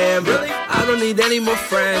Instagram. I don't need any more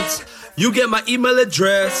friends. You get my email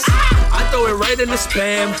address. I throw it right in the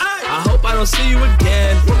spam. I hope I don't see you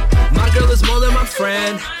again. My girl is more than my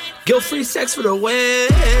friend. Guilt-free sex for the win.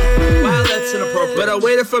 Wow, that's inappropriate. But I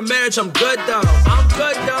waited for marriage, I'm good though. I'm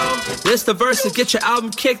good though. This the verse to get your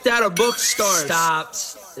album kicked out of bookstores. Stop.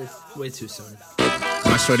 It's way too soon.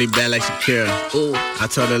 My shorty bad like Shakira. I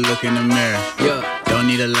told her look in the mirror. Don't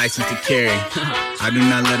need a license to carry. I do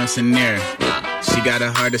not let them sit near. She got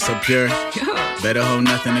a heart that's so pure. Better hope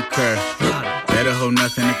nothing occur. Better hope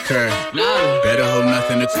nothing occur. Better hope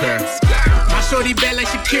nothing occur. My shorty bad like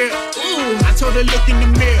Shakira. I told her look in the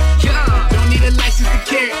mirror. Don't need a license to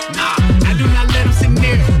carry. I do not let them sit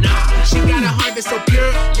near. She got a heart that's so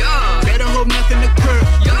pure. Better hope nothing occur.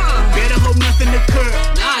 Better hope nothing occur.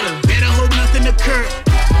 Better hope nothing occur.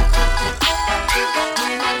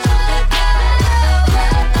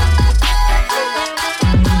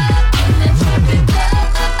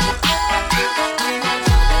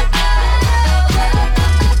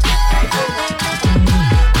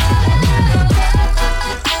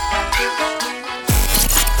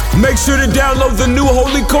 Make sure to download the new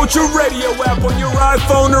Holy Culture Radio app on your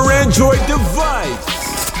iPhone or Android device.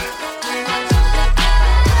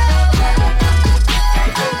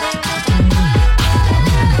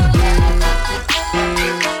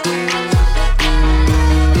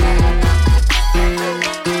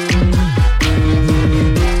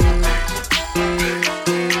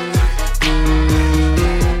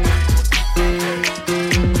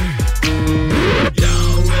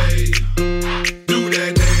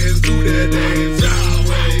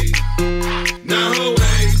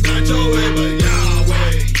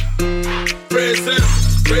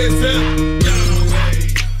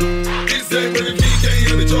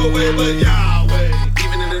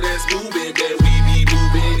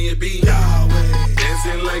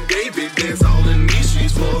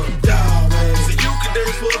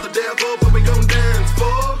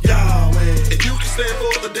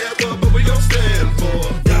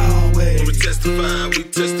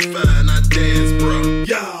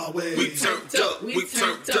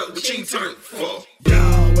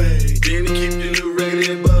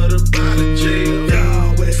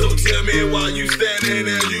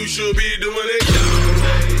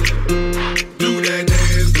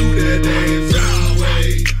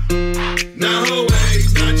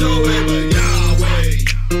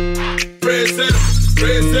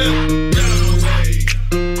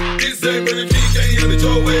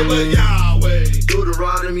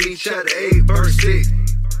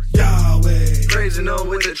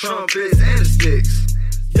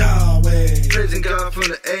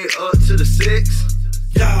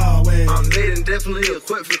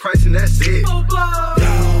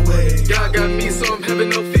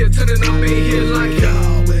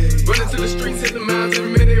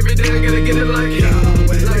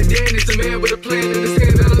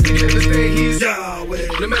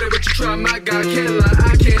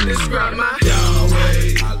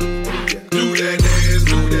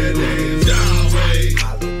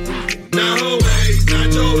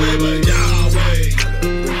 Not your way,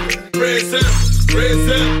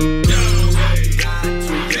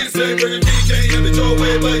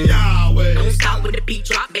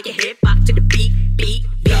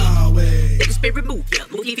 spirit move ya.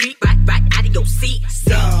 Move your feet right out of your seat.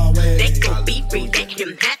 They gon' be free. Let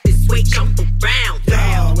him have this way. Jump around.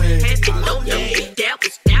 Heaven on them. The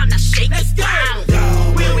devil's down. Now shake the ground.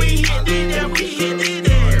 When we hit it, then we hit it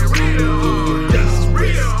there. Real hard.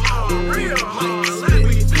 Real hard. Real hard. Like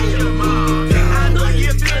we feel hard. I know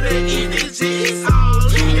you feel the energy. It's all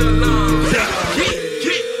in your lungs.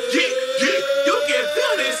 You can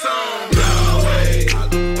feel this song. Yahweh.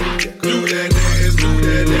 Do that dance. Do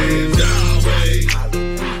that dance. Yahweh.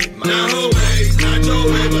 Not her way. Not your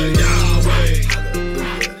way, but Yahweh.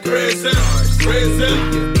 Present.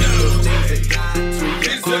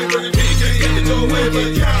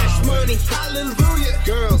 Cash money, hallelujah.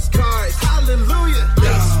 Girls, cars, hallelujah.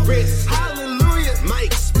 Lace wrist, hallelujah.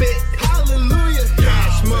 Mike spit, hallelujah.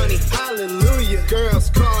 Cash money, hallelujah. Girls,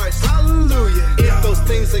 cars, hallelujah. If those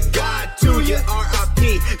things are God to you,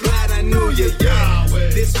 R.I.P. Glad I knew you, yeah.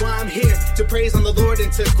 This why I'm here, to praise on the Lord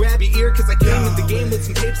and to grab your ear, cause I came in the game with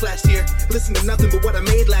some tapes last year. Listen to nothing but what I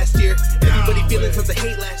made last year. Everybody feeling tons of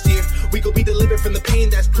hate last year. We gon' be delivered from the pain,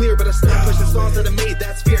 that's clear. But I stopped pushing songs that I made,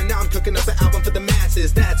 that's fear. Now I'm cooking up an album for the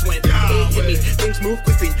masses. That's when it hit me, things move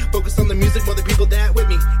quickly. Focus on the music more than people that with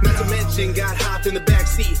me. Not to mention, got hopped in the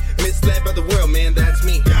backseat. Misled by the world, man, that's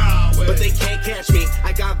me. But they can't catch me,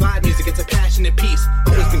 I got vibe music, it's a passionate piece.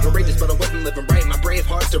 Always been courageous, but I wasn't living right. My brave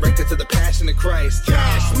heart directed to the passion of Christ.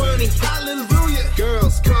 Cash money, hallelujah.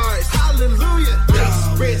 Girls, cars, hallelujah.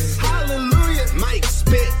 Lace wrist, hallelujah. Mike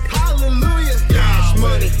spit, hallelujah. Cash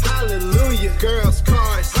money, hallelujah. Girls,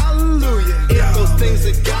 cars, hallelujah. If those things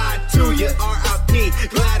are God to you, R.I.P.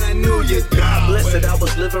 Glad I knew you. God bless it, I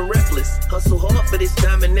was living reckless. Hustle hard for this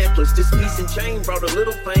diamond necklace. This piece and chain brought a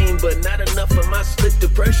little fame, but not enough for my slick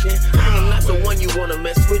depression. I am not the one you wanna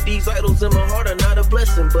mess with. These idols in my heart are not a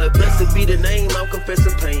blessing, but blessed be the name. I'm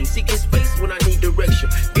confessing pain, seeking space when I need direction.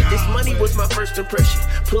 Get this money was my first impression.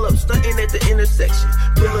 Pull up stunting at the intersection.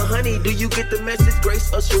 Pull a honey, do you get the message?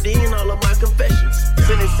 Grace ushered in all of my confessions.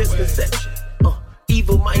 Sinning since conception.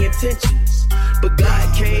 Evil my intentions, but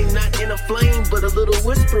God came not in a flame, but a little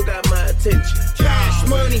whisper got my attention. Cash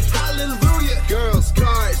money, hallelujah. Girls,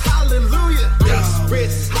 cars, hallelujah. Lace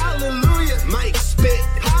wrist, hallelujah. Mike spit,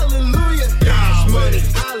 hallelujah. Cash money,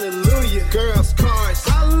 hallelujah. Girls, cars,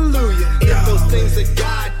 hallelujah. If those things are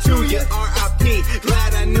God to you, R.I.P.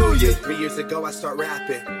 Glad I knew you. 3 years ago I start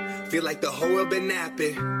rapping. Feel like the whole world been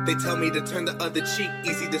napping. They tell me to turn the other cheek.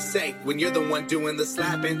 Easy to say when you're the one doing the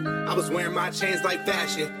slapping. I was wearing my chains like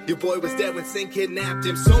fashion. Your boy was dead when sin kidnapped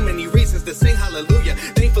him. So many reasons to sing hallelujah.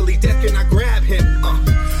 Thankfully death cannot grab him.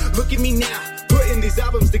 Look at me now, putting these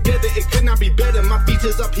albums together. It could not be better. My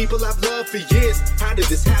features are people I've loved for years. How did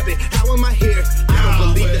this happen? How am I here? I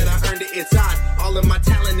don't believe that I earned it. It's odd. All of my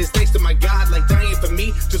talent is thanks to my God. Like dying for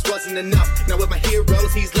me just wasn't enough. Now with my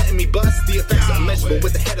heroes, he's letting me bust. The effects are unmeasurable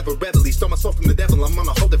with the head of a rebel. He stole my soul from the devil. I'm on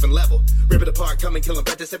a whole different level. Rip it apart, come and kill him.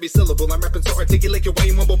 Practice every syllable. I'm rapping so articulate your way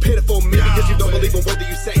and mumble pitiful. Maybe because you don't believe in what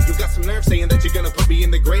you say. You got some nerve saying that you're gonna put me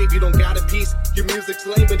in the grave. You don't got a piece. Your music's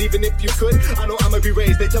lame, but even if you could, I know I'ma be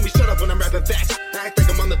raised. They tell me shut up when I'm rapping facts. I act like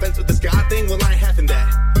I'm on the fence with this God thing. Well, I ain't having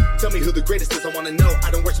that. Tell me who the greatest is. I wanna know.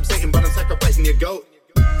 I don't worship Satan, but I'm sacrificing your goat.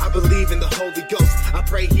 I believe in the Holy Ghost. I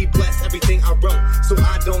pray he bless everything I wrote. So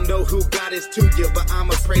I don't know who God is to you, but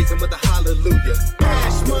I'ma praise him with a hallelujah.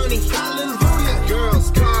 Cash money, hallelujah. Girls,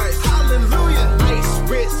 cars, hallelujah. Ice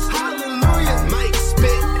wrist, hallelujah. Mike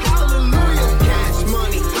spit, hallelujah. Cash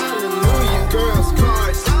money, hallelujah. Girls,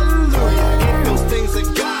 cars, hallelujah. If those things are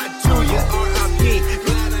God to you, R.I.P.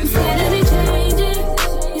 Glad I know. He's changing,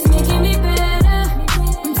 he's making me better.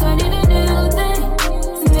 I'm turning a new thing,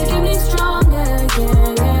 he's making me stronger, yeah.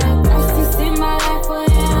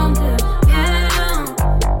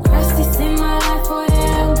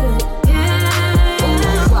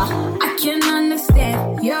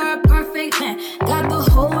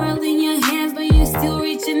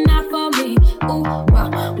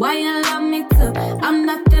 Why you love me too? I'm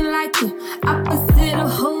nothing like you. Opposite of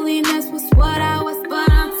holiness was what I was, but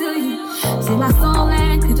I'm to you. See my soul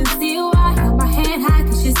and couldn't see why. Got my head high,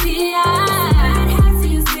 cause you see I had to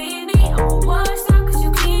you see me. Oh, what's up, cause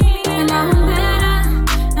you keep me. And now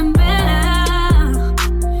I'm better.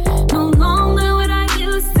 No longer what I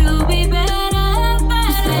used to be better.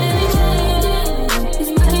 He's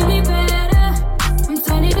making me better. I'm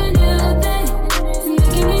turning a new thing. He's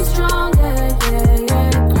making me stronger, yeah.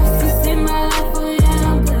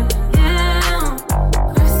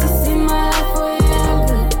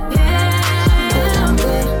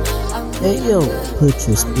 Hey yo, put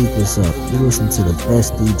your speakers up. You listen to the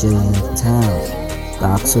best DJ in town,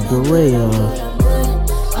 Doxa Dorea.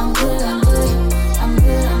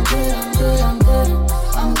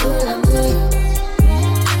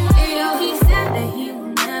 He said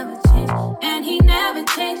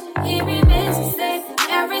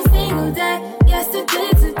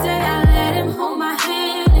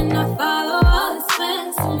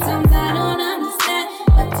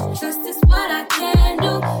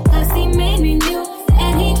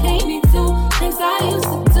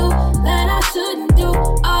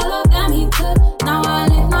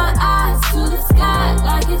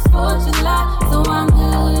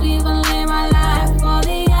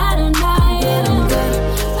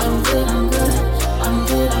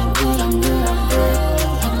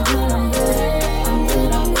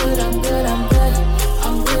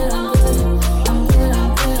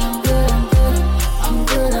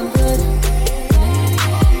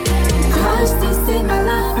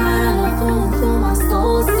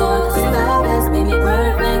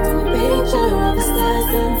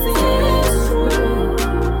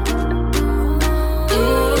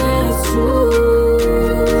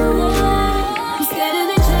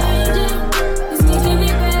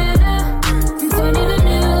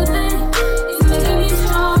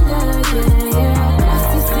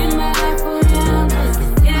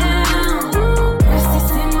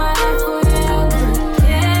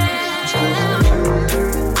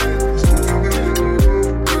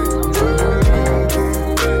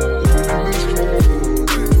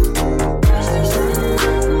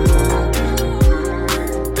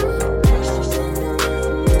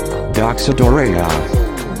Doxadorea.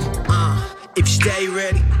 If you stay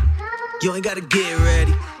ready, you ain't gotta get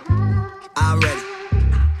ready. I'm ready.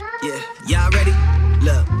 Yeah, y'all ready?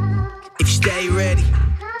 Look, if you stay ready,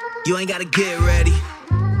 you ain't gotta get ready.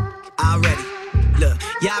 I'm ready. Look,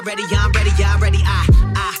 y'all ready, I'm ready, y'all ready. I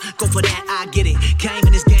go for that, I get it. Came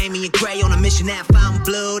in this game and you're gray on a mission that found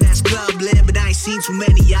blue. That's club lit, but I ain't seen too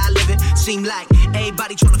many. Y'all living, seem like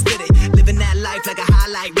everybody tryna fit it. Living that life like a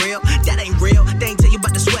highlight reel. That ain't real. They ain't tell you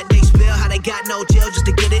about the sweat they spill. How they got no jail just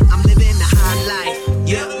to get it. I'm living the high life.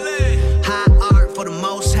 Yeah, high art for the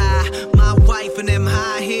most high. My wife in them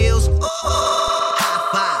high heels. Ooh, high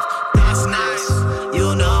five. That's nice.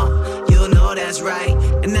 You know that's right.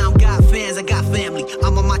 And now I got fans, I got family.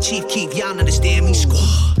 I'm on my chief keep. Y'all understand me,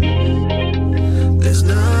 squad. There's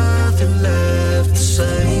nothing left to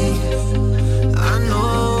say. I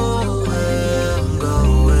know where I'm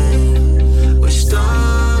going. We're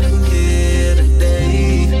starting here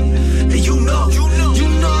today. And you know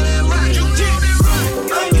that right. You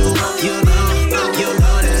know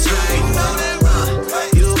that's right.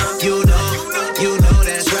 You know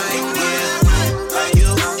that's right. Yeah.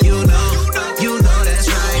 You know that's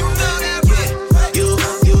right.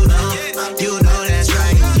 You know that's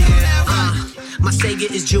right. Yeah. My savior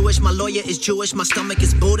is Jewish, my lawyer is Jewish, my stomach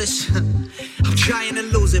is Buddhist. I'm trying to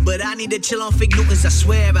lose it, but I need to chill on fig Newtons. I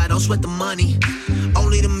swear I don't sweat the money,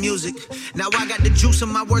 only the music. Now I got the juice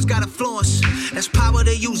and my words got influence. That's power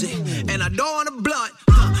to use it, and I don't want to blow it.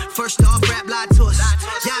 First off, rap lied to us.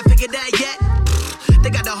 Y'all ain't figured that yet? They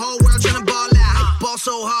got the whole world trying to ball out. Ball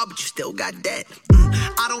so hard, but you still got that.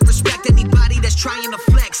 I don't respect anybody that's trying to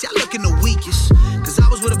flex. Y'all looking the weakest. Cause I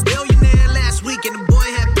was with a billionaire last week and the boy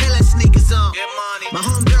had Pele sneakers on. My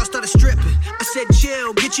homegirl started stripping. I said,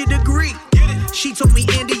 chill, get your degree. She told me,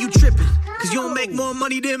 Andy, you tripping. Cause you don't make more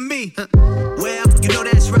money than me. Well, you know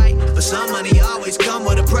that's right. But some money always come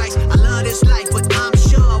with a price. I love this life, but I'm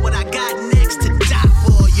sure what I got next to die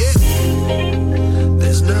for, yeah.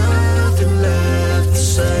 There's nothing left to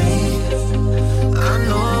say. I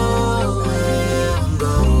know where I'm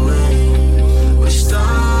going. We're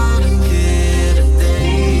starting here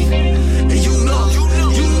today. And you know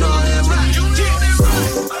that's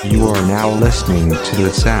right. You are now listening to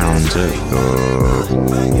the sounds of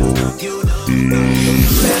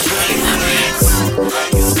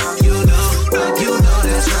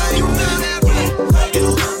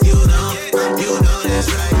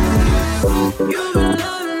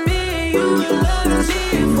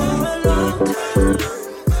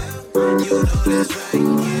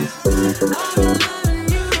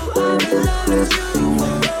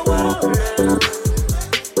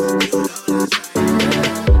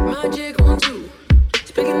Magic 1, 2,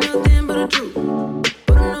 speaking nothing but the truth.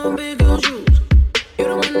 Putting on big girl shoes. You're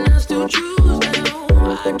the one I still choose now.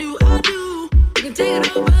 I do. You can take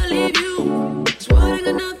it or believe you. It's what I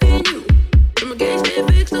got nothing new. From a gauge stay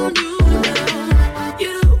fixed on you now. You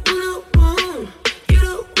don't wanna want, you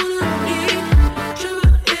don't wanna need.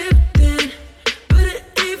 Trouble everything, but it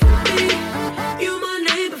ain't for me. You my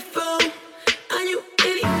neighbor foe, I knew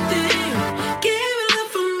anything. Give it up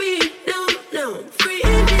for me, no, free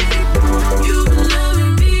and deep. You've been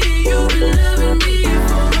loving me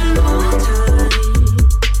for a long time.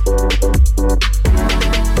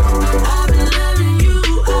 I've been loving you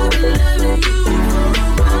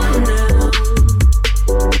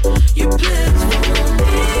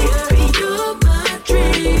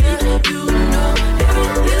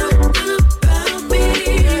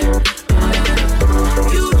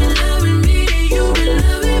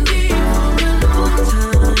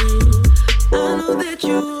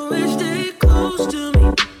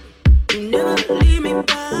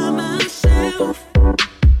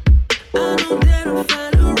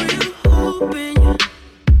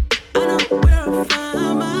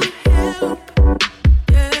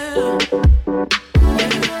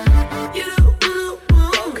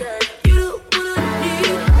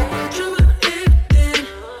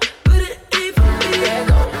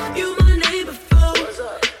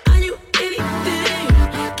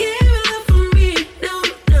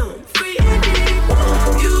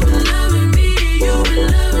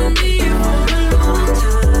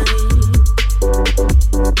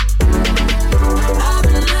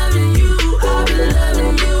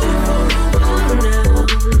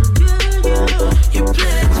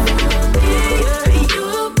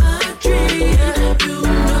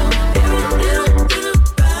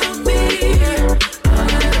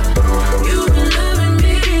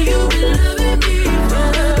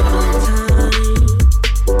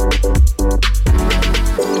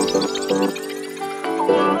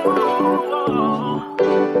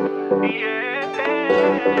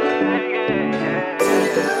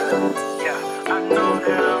Yeah, I know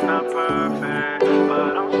that I'm not perfect,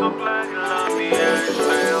 but I'm so glad you love me and you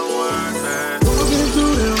say I'm worth it. Walking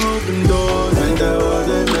through them open doors, ain't that what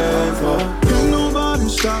they made for? Can't nobody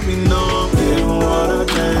stop me, no, I'm getting what I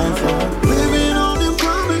came for. Living on them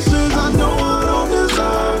promises, I know I don't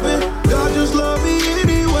deserve it. God just love me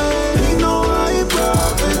anyway, he know I ain't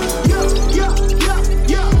perfect. Yeah, yeah, yeah,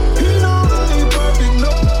 yeah, he know I ain't perfect,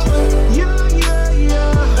 no way. Yeah, yeah,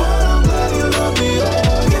 yeah, but I'm glad you love me, oh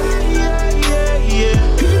yeah, yeah, yeah, yeah.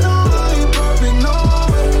 He know I ain't perfect, no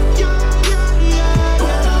way. Yeah, yeah, yeah,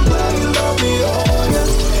 but I'm glad you love me, oh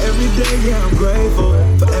yeah. Every day, yeah, I'm grateful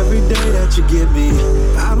for every day that you give me.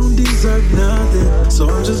 I don't deserve nothing, so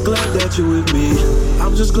I'm just glad that you're with me.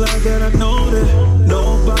 I'm just glad that I know that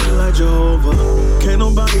nobody like Jehovah. Can't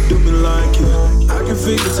nobody do me like you. I can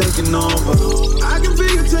feel you taking over. I can feel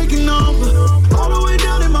you taking over, all the way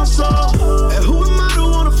down in my soul. And who am I to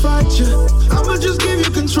wanna fight you? I'ma just give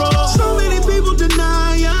you control. So many people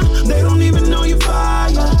deny ya, they don't even know you're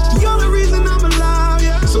fire. You're the reason I'm alive,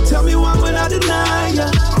 yeah. So tell me why would I deny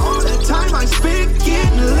ya? All that time I spent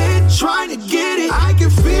getting lit, trying to get it. I can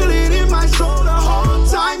feel it in my soul the whole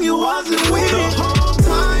time you wasn't with it. The whole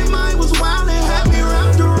time I was wild and had me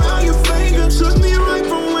wrapped around your finger. Took me right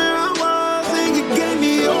from where I was and you gave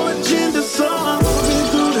me your agenda. So I'm walking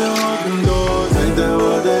through the open doors, ain't that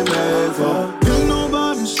what they made for? Can't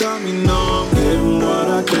nobody stop me, no, I'm getting what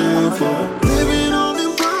I came for. Living on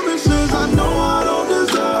them promises, I know I don't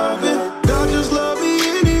deserve it. God just love me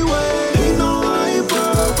anyway, he know I ain't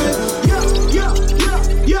perfect. Yeah, yeah, yeah,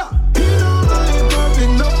 yeah, he know I ain't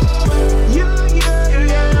perfect, no way. Yeah, yeah,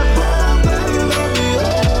 yeah, but I'm glad you love me,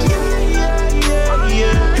 oh yeah, yeah, yeah,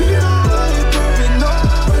 yeah. He know I ain't perfect, no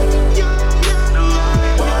way. Yeah, yeah,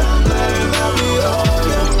 yeah, but I'm glad you love me, oh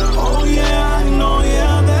yeah. Oh yeah, I know,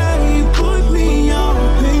 yeah, that he put me on.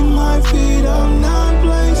 Pick my feet up, not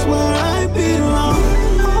place where I belong.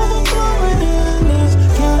 Overflowing in this,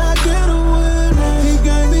 can I get a witness? He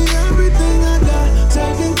gave me everything I got,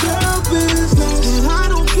 taking care of business. And I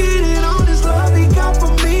don't get it, all this love he got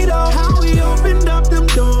for me though. How he opened up them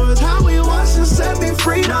doors, how he washed and set me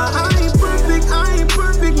free. Now I ain't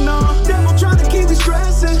perfect, no. Devil trying to keep me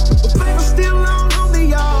stressing, but favor still on me,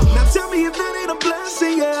 y'all. Now tell me if that ain't a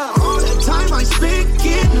blessing, yeah. All that time I spent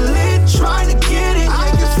getting lit, trying to get it.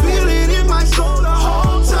 I can feel it in my soul the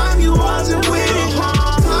whole time you wasn't with it. The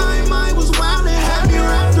whole time I was wild and had me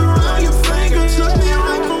wrapped around your finger. Took me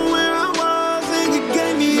right from where I was and you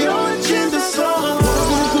gave me your agenda. So I'm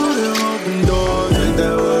walking through them open doors, ain't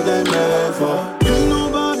that what they made for? Can't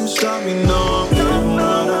nobody stop me, no, I'm getting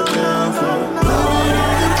what I came for. Living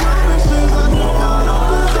on them promises, I know I don't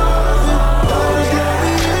deserve it. God just love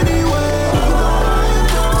me anyway, he know I ain't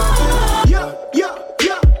perfect. Yeah, yeah,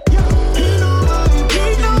 yeah, yeah, he know I ain't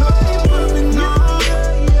perfect, no,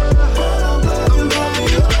 but I'm glad you love me,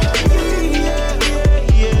 yeah,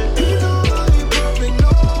 yeah, yeah. He know I ain't perfect,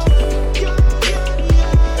 no, yeah, yeah, yeah,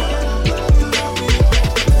 but I'm glad you love me.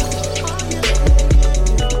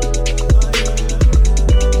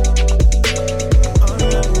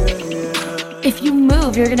 If you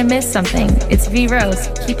move, you're gonna miss something. It's V Rose.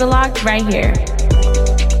 Keep it locked right here.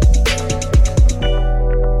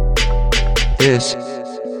 This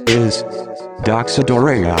is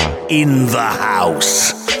Doxadorea in the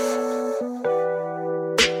house.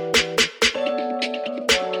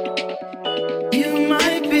 You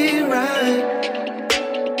might be right,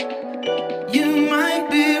 you might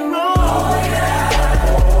be wrong.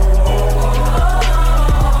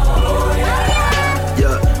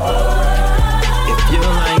 Yeah. If you're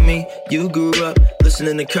like me, you grew up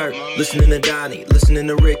listening to Kurt, listening to Donnie, listening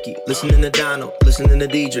to Ricky, listening to Donald, listening to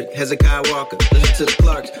Diedrich, Hezekiah Walker, listen to the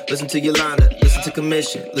Clarks, listen to Yolanda, listen to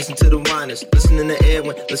Commission, listen to the Winers, listening to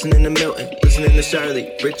Edwin, listening to Milton, listening to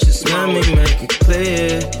Shirley, Richard Small. Let me make it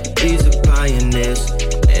clear, these are pioneers,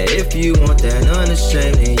 and if you want that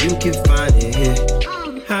unashamed, then you can find it here.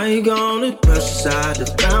 How you gonna brush aside the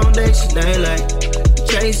foundation they lay?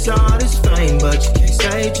 Chase all this fame, but you can't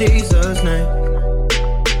say Jesus' name.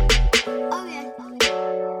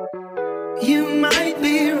 You might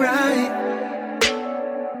be right,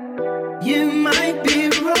 you might be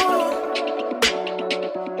wrong.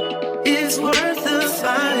 It's worth the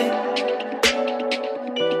fight.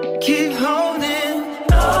 Keep holding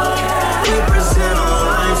on. We present our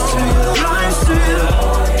lives to you, lives to you.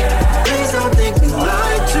 Please don't think we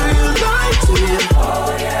lied to you, lied to you.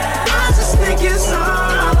 I just think it's our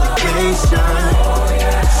obligation.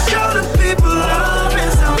 Show the people love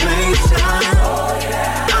and salvation.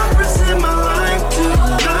 I present my life to you.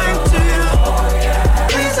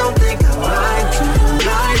 Please don't think I lied to you,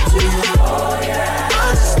 lied to you.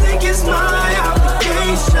 I just think it's my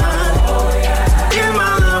obligation.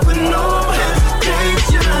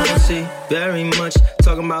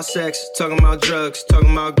 about sex, talking about drugs, talking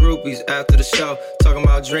about groupies after the show, talking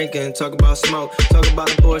about drinking, talking about smoke, talking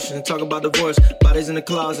about abortion, talking about divorce, bodies in the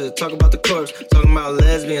closet, talking about the corpse, talking about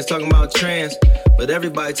lesbians, talking about trans, but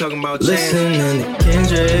everybody talking about chance. Listening to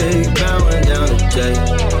Kendrick, bowing down to Jay,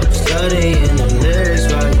 studying the lyrics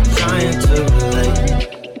while you're trying to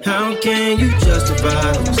relate. How can you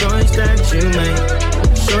justify the choice that you make?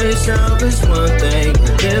 Show yourself is one thing,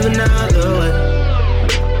 live another way.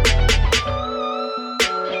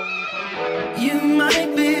 You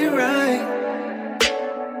might be right,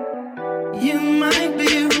 you might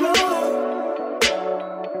be wrong.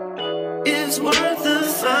 It's worth the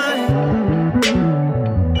fight.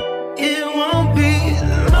 It won't be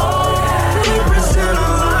long. We present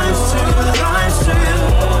our lives to you, lives to you.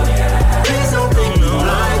 Please don't think no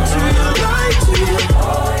lie to you, lie to you.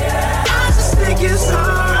 I just think it's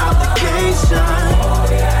our obligation.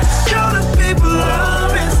 Show the people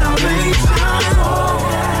love and salvation.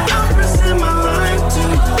 I'm presenting my life to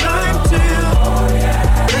you.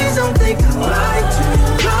 Please don't think I lie to you,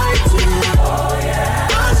 lie to you.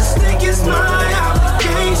 I just think it's my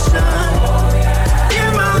obligation.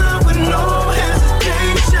 Give my love with no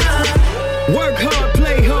hesitation. Work hard,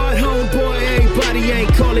 play hard, homeboy, everybody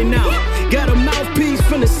ain't calling out. Got a mouthpiece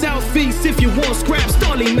from the southeast, if you want scraps,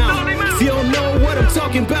 stall him out. If you don't know what I'm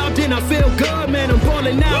talking about, then I feel good, man, I'm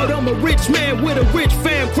balling out. I'm a rich man with a rich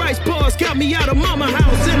fam, Christ bars got me out of mama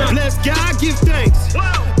house. And I bless God, give thanks.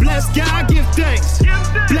 Bless God, give thanks.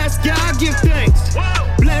 Bless God, give thanks.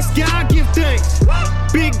 Bless God, give thanks.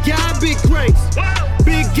 Big God, big grace.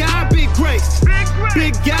 Big God, big grace.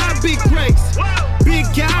 Big God, big grace. Big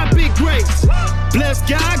God, big grace. Bless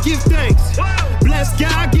God, give thanks. Bless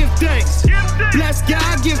God, give thanks. Bless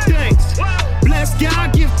God, give thanks. Bless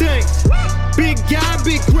God, give thanks. Big God,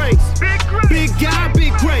 big grace. Big God,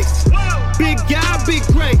 big grace. Big God, big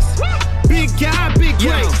grace. Big God, big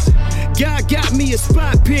grace. God got me a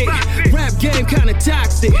spot pick. Rap game kinda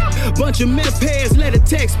toxic. Bunch of meth heads let a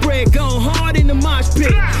text spread. Gone hard in the mosh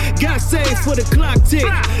pit. Got saved for the clock tick.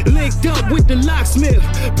 Linked up with the locksmith.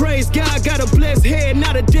 Praise God, got a blessed head,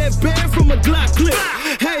 not a dead bear from a Glock clip.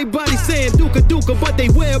 Everybody saying Duka Duka, but they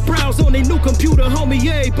wear brows on their new computer, homie.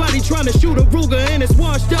 Everybody trying to shoot a Ruger and it's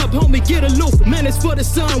washed up, homie. Get a loop. Man, it's for the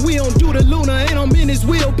sun, we don't do the Luna. And I'm in his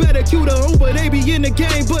wheel, better cue the Uber. They be in the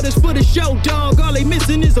game, but it's for the show, dog. All they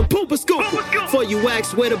missing is a pooper scoop. Before you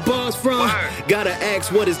ask where the bar's from, gotta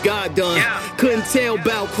ask what has God done. Couldn't tell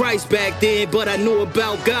about Christ back then, but I knew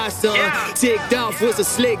about God's son. Ticked off was a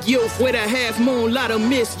slick youth with a half moon, lot of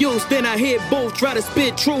misuse. Then I hit both, try to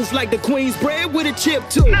spit truth like the Queen's bread with a chip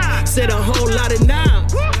too. Said a whole lot of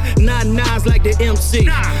nines, not nines like the MC.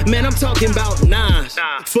 Man, I'm talking about nines.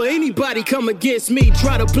 For anybody come against me,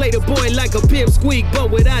 try to play the boy like a pipsqueak,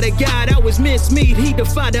 but without a God, I was mincemeat. He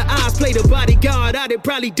defied the odds, played the bodyguard. I'd have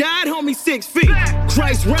probably died, homie, 6 feet.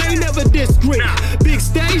 Christ reign, never discreet. Big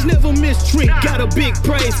stage, never mistreat. Got a big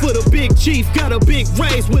praise for the big chief. Got a big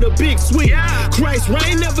raise with a big sweep. Christ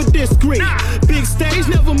reign, never discreet. Big stage,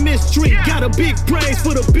 never mistreat. Got a big praise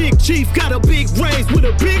for the big chief. Got a big raise with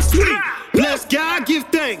a big sweep. Bless God, give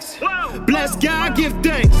thanks. Bless God, give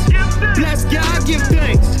thanks. Bless God, give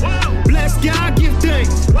thanks. Bless God, give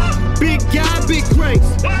thanks. Big God, big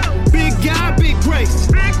grace. Big God, big grace.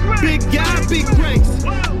 Big God, big grace.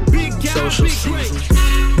 Big God, big grace.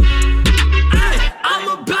 I'm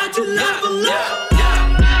about to level up.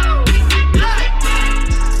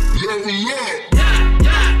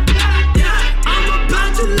 I'm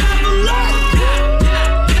about to level up.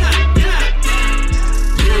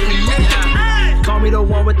 Call me the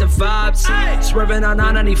one with the vibes, swerving on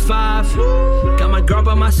 995. Got my girl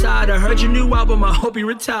by my side. I heard your new album, I hope you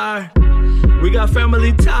retire. We got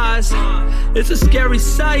family ties, it's a scary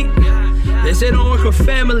sight. They say don't work with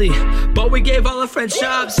family, but we gave all our friends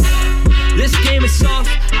jobs. This game is soft,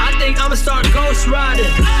 I think I'ma start ghost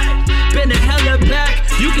riding. Been to hell and back,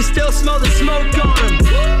 you can still smell the smoke on them.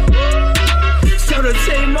 So to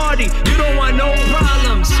say Marty, you don't want no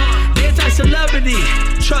problems. Anti-celebrity,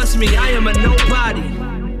 trust me, I am a nobody.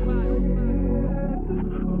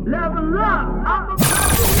 Level up.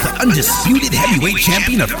 The undisputed heavyweight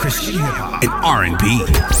champion of Christian hip hop and R&B. You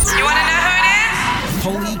wanna know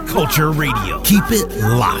who it is? Holy Culture Radio. Keep it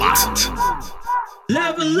locked.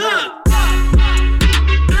 Level up.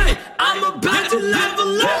 Hey, I'm about to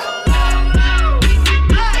level up.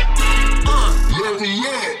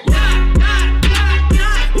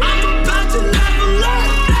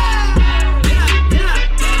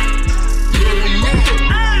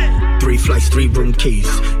 Flights, 3 room keys.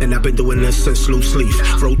 And I've been doing this since loose leaf.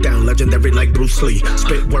 Wrote down legendary like Bruce Lee.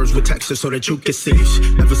 Spit words with texture so that you can see.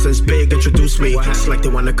 Ever since Big introduced me, it's like they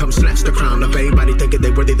wanna come snatch the crown of everybody thinking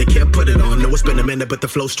they worthy, they can't put it on. No, it's been a minute, but the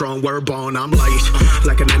flow strong, word born. I'm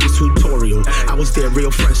like a 90s tutorial. I was there,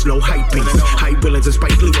 real fresh, no hype beats. Hype villains and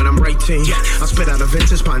Spike Lee when I'm writing. I spit out of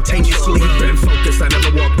vintage spontaneously. Been focused, I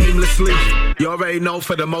never walk aimlessly. You already know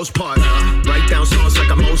for the most part. Write down songs like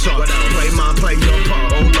a Mozart. Play mine, play your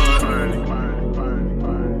part. Oh Lord.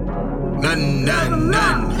 None, yeah.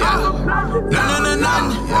 None, yeah. None,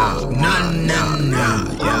 yeah.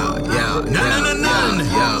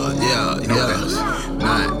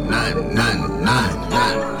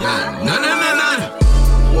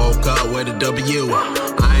 None. Woke up with a W.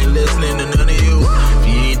 I ain't listening to none of you. If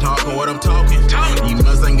you ain't talking what I'm talking, you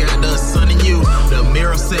must ain't got the sun in you. The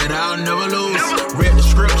mirror said I'll never lose. Read the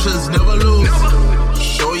scriptures, never lose.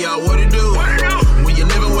 Show y'all what to do when you're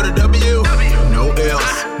living with a W. No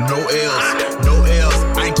L's, no L's, no L's.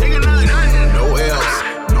 I ain't taking none. No L's,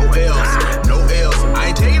 no L's, no L's. I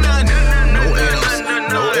ain't taking none. No L's,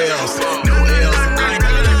 no L's, no L's. I ain't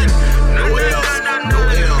taking none. No L's, no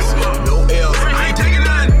L's, no L's. I ain't taking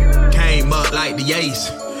none. Came up like the ace.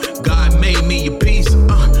 God made me a piece.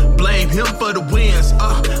 Blame him for the wins.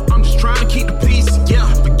 I'm just trying to keep the peace.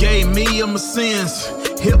 Yeah, forgave me of my sins.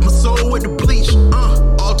 Hit my soul with the bleach.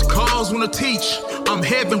 Altar calls when I teach. I'm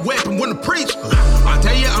heaven weapon when I preach. I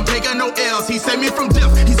tell you, I'm taking no L's. He saved me from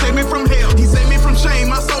death. He saved me from hell. He saved me from shame.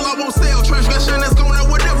 My soul I won't sell. Transgression that's going out,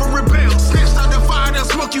 whatever rebel. Snatched out the fire, that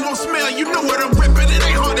smoke you won't smell. You know what I'm ripping, it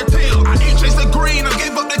ain't hard to tell. I ain't chased the green, I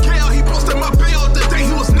gave up the kale. He posted my bill the day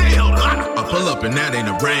he was nailed. I pull up and that ain't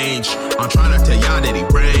a range. I'm trying to tell y'all that he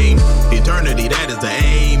reigned. Eternity, that is the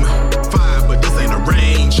aim. 5, but this ain't a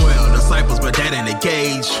range. 12 disciples, but that ain't a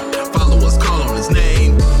gauge. Followers call on his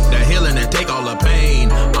name. That healing and take all the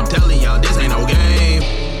pain. I'm telling y'all, this ain't no game.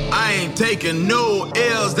 I ain't taking no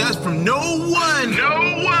L's, that's from no one. No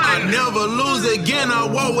one. I never lose again, I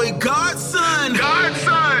walk with God's son. God's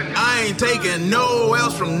son. I ain't taking no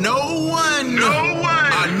L's from no one. No one.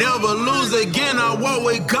 I never lose again, I walk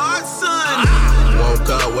with God's son. Woke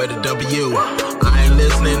up with a W. I ain't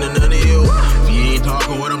listening to none of you. If you ain't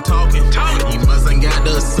talking what I'm talking, you must ain't got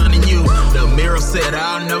the sun in you. The mirror said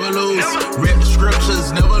I'll never lose. Read the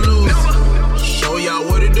scriptures, never lose. Show y'all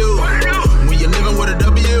what to do when you're living with a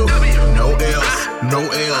W. No L's, no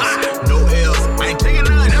L's, no L's. I ain't taking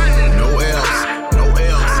none. No L's, no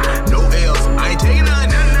L's, no L's. I ain't taking none.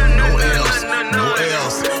 No L's, no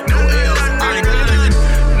L's, no L's. I ain't taking none.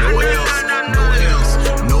 No L's, no L's,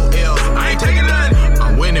 no L's. I ain't taking none.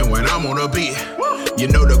 I'm winning when I'm on a beat. You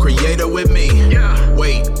know the creator with me.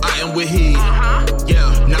 Wait, I am with he.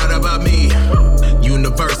 Yeah, not about me.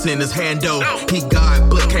 Universe in his hand though. He God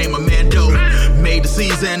but came a Mando. Made the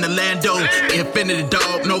seas and the lando. Infinity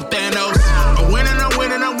dog, no Thanos. I'm winning.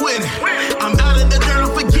 I'm out of the dirt, I'm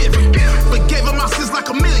forgiving. Forgave him my sins like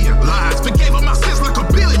a million lies. Forgave him my sins like a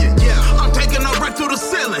billion. Yeah, I'm taking her right through the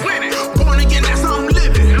ceiling. Born again, that's how I'm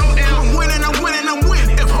living. I'm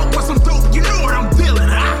winning. If hope was some dope, you know what I'm dealing.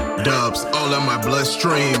 Dubs all in my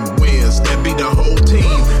bloodstream. Wins, that be the whole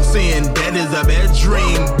team. Seeing that is a bad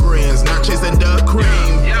dream. Grins, not chasing the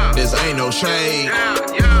cream. This ain't no shade.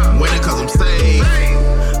 Winning cause I'm saved.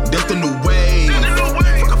 This the new wave.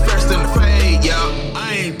 Fuck a first and the fade, yeah.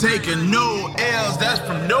 I ain't taking no L's, that's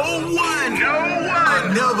from no one.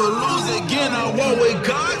 I never lose again, I walk with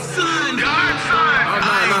God's son.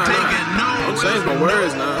 I ain't taking no I'll change my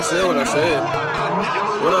words now. I said what I said.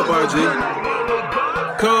 What up, RG?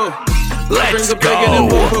 Cool. Let's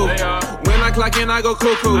go. When I clock in, I go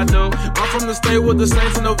cuckoo. I'm from the state with the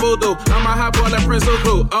saints and the voodoo. I'm a hot boy like Prince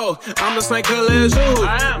Zuko. Oh, I'm the same color as you.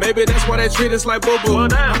 Maybe that's why they treat us like boo-boo.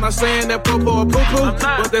 I'm not saying that popo or poo-poo,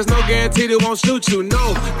 but there's no guarantee they won't shoot you.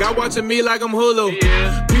 No, God watching me like I'm Hulu.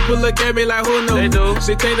 People look at me like who knew.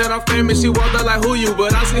 She think that I'm famous, she walked out like who you.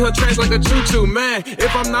 But I see her tracks like a choo-choo. Man,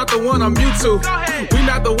 if I'm not the one, I'm you too. We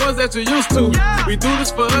not the ones that you used to. We do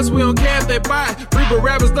this for us, we don't care if they buy. Reaper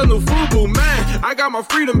rappers, the new FUBU. Man, I got my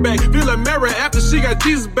freedom back. Feel like Mary after she got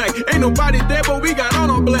Jesus back. Ain't nobody there, but we got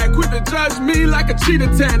on black. Quit to judge me like a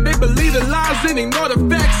cheetah tan. They believe the lies and ignore the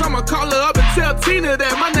facts. I'ma call her up and tell Tina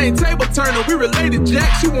that my name Table Turner. We related,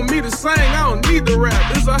 Jack. She want me to sing. I don't need the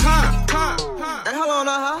rap. It's a hot. Hey, hold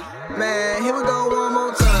on, man, here we go one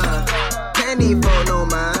more time. Can't need for no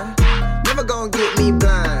mind. Never gonna get me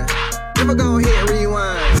blind. Never gonna hit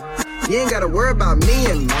rewind. You ain't gotta worry about me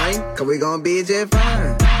and mine, cause we gon' be just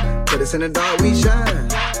fine. Put us in the dark, we shine.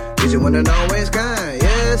 Cause you wanna know when it's kind,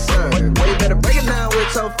 yes sir. Well, you better break it down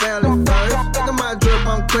with your family first. Look at my drip,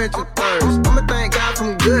 I'm quenching thirst. I'ma thank God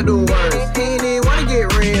from good to worse. He ain't even wanna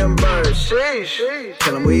get reimbursed. Sheesh.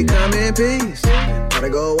 Tell them we come in peace. Gotta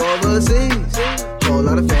go overseas. Whole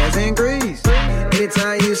lot of fans in Greece.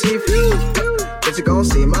 Anytime you see few, but you gon'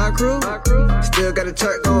 see my crew. Still got a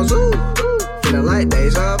truck gon' zoo. Feeling like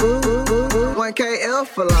deja vu. 1KL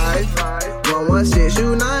for life. 116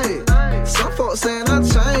 unite. Some folks saying I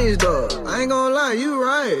changed up. I ain't gon' lie, you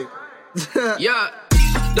right. Yeah.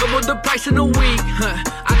 Double the price in a week,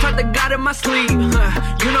 I tried to God in my sleep, You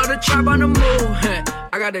know the tribe on the move,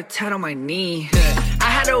 I got a tat on my knee, I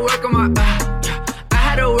had to work on my, I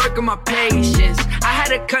had to work on my patience. I had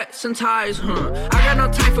to cut some ties, I got no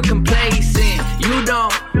time for complacent. You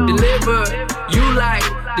don't deliver, you like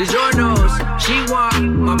DiGiorno's. She want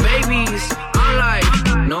my babies, I'm like,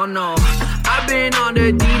 no. I've been on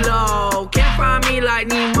the D-Lo, can't find me like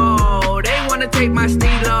Nemo. They wanna take my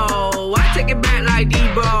stilo, I take it back like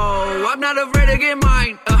Debo. I'm not afraid to get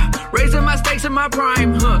mine, raising my stakes in my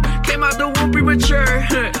prime, Came out the womb premature,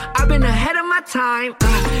 I've been ahead of my time,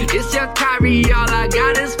 It's your Kyrie, all I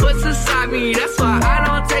got is puts inside me. That's why I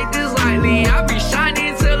don't take this lightly, I be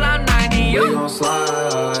shining till I'm 90. We gon'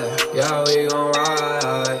 slide, yeah, we gon'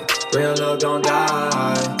 ride. Real love don't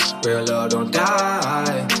die, real love don't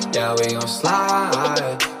die. Yeah, we gon'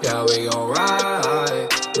 slide, yeah, we gon' ride.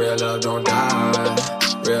 Real love don't die,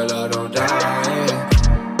 real love don't die.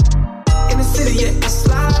 In the city, yeah, I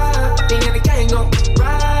slide. Me and the gang gon'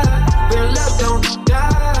 ride. Real love don't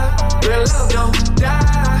die, real love don't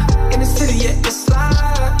die. In the city, yeah, I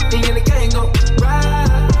slide. Me and the gang gon'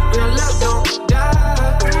 ride. Real love don't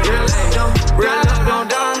die, real love don't die. Real love don't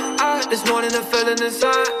die. This morning I'm feeling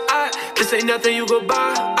inside. This ain't nothing you go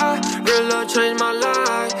buy. Real love changed my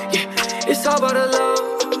life. Yeah, it's all about the love.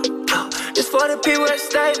 It's for the people that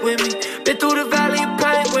stay with me. Been through the valley of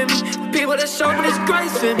pain with me. The people that show me this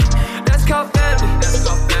grace in me. That's called family.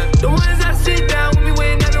 The ones that sit down with me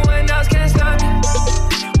when everyone else can't stop me.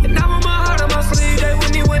 And now with my heart on my sleeve, they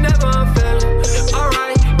with me whenever I'm failing.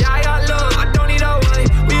 Alright, yeah, I got love. I don't need a way.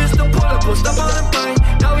 We used to pull up, post up on the plane.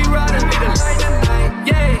 Now we riding with the light tonight.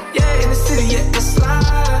 Yeah, in the city, yeah, I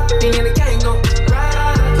slide. Me and the gang gon'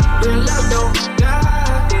 ride. Real love don't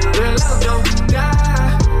die. Real love don't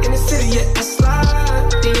die. In the city, yeah, I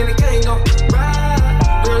slide. Me and the gang gon' ride.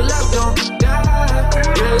 Real love don't die.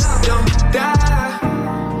 Real love don't die.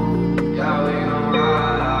 Yeah, we gon'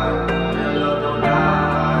 ride.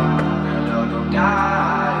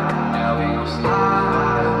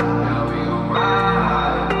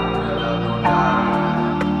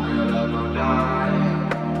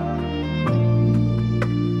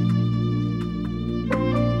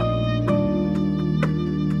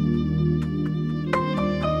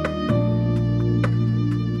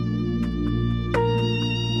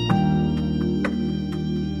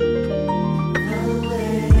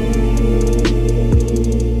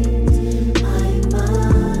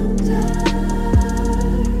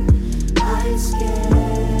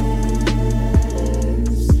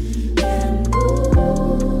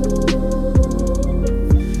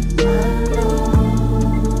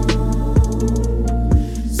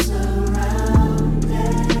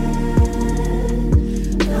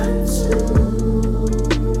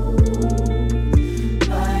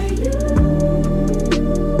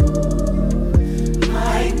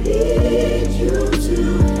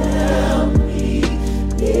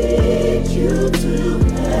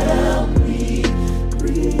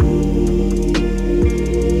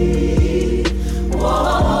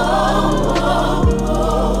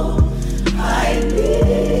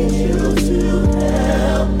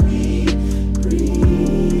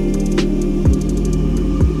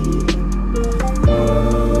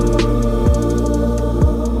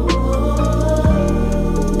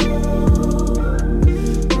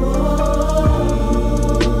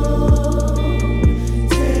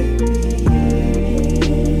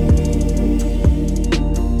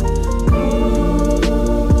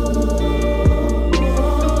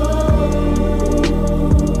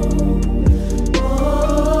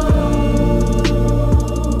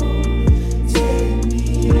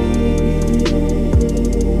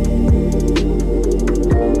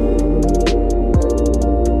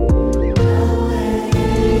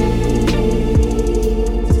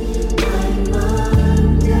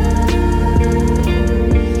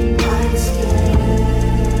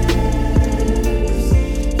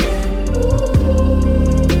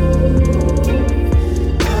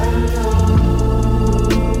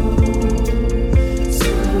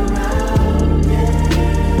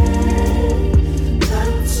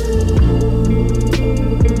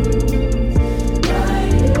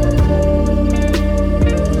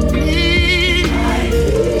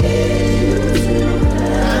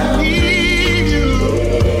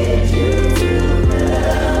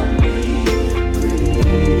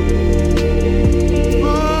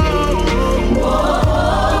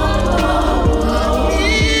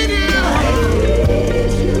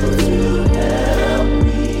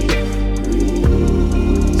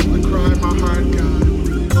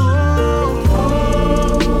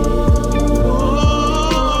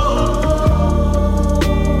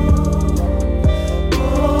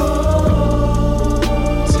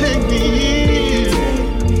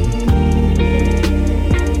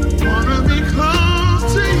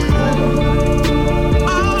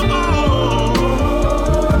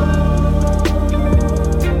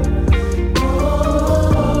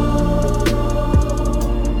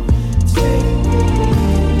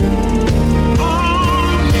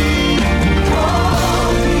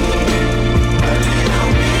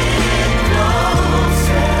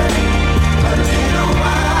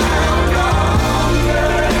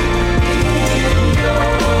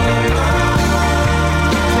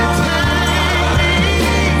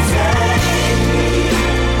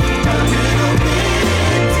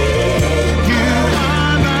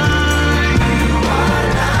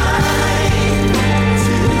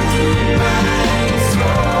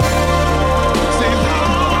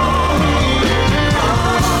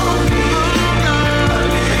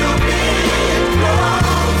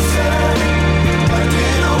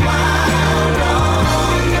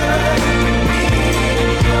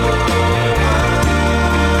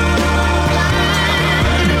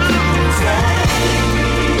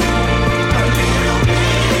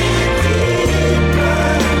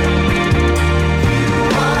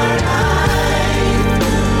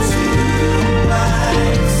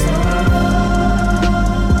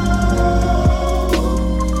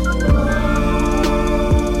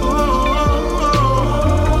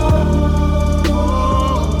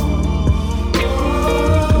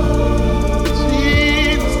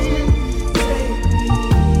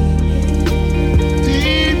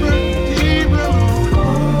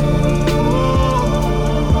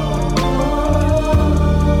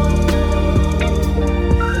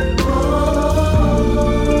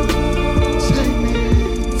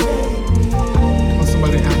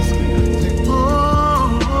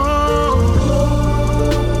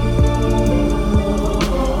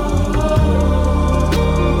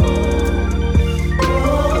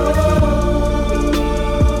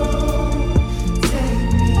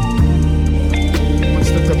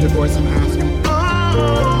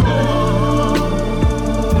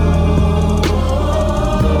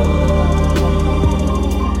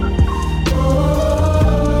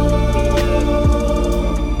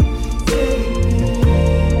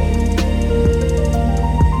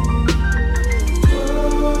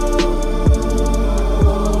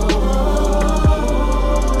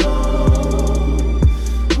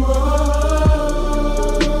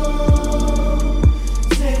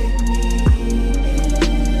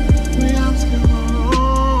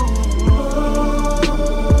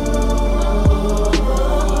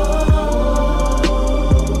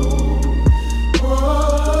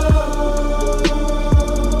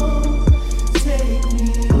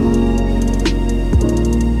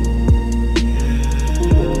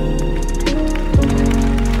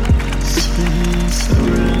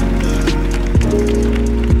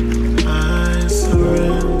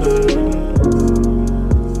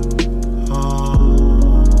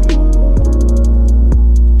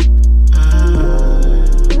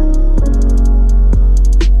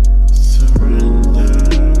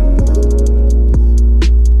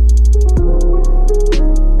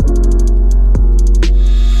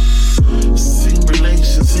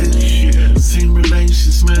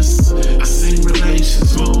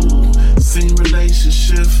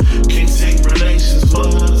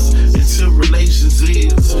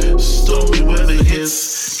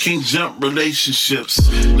 can't jump relationships.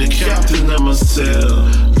 The captain of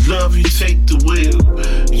myself. Love, you take the wheel.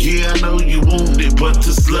 Yeah, I know you want it, but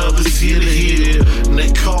this love is here to heal. And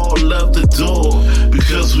they call love the door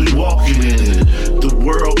because we walking in it. The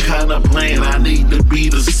world kinda plain, I need to be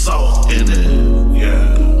the salt in it.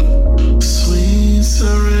 Yeah. Sweet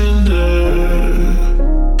surrender,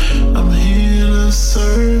 I'm here to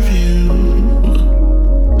serve you.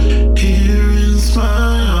 Here is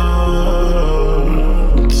my heart.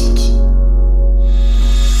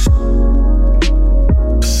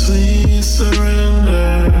 Sweet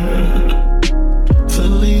surrender, the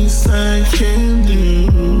least I can do.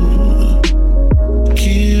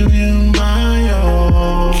 Give you my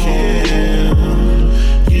all.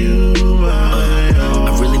 Give you my all. I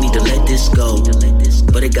really need to let this go,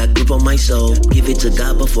 but it got grip on my soul. Give it to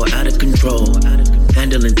God before out of control.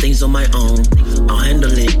 Handling things on my own, I'll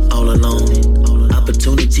handle it all alone.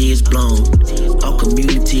 Opportunity is blown, all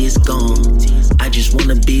community is gone. I just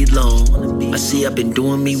wanna be alone. I see I've been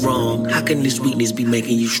doing me wrong. How can this weakness be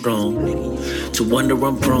making you strong? To wonder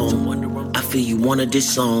I'm prone. I feel you wanted this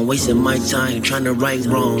song, wasting my time trying to right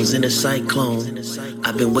wrongs in a cyclone.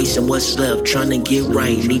 I've been wasting what's left, trying to get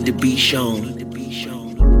right, need to be shown.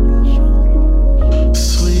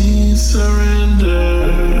 Sweet surrender,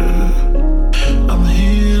 I'm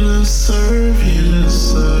here to serve you.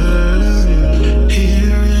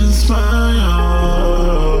 Here is my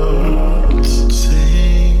heart,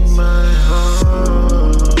 take my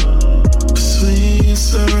heart. Sweet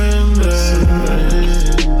surrender,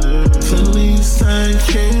 the least I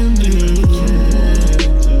can do.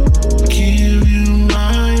 Give you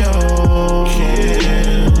my all. Give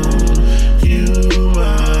you my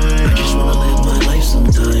all. I just wanna live my life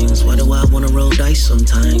sometimes. Why do I wanna roll dice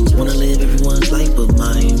sometimes? Wanna live everyone's life but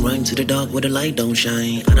mine. Run to the dark where the light don't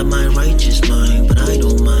shine. Out of my righteous mind, but I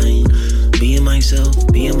don't mind. Being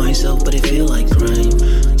myself, but it feel like crime.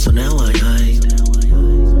 So now I hide.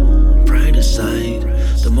 Pride aside,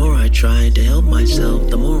 the more I try to help myself,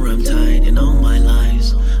 the more I'm tied in all my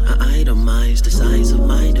lies. I itemize the size of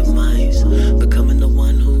my demise, becoming the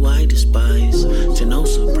one who I despise. To no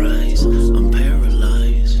surprise, I'm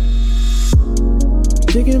paralyzed.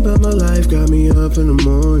 Thinking about my life got me up in the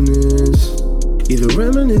mornings. Either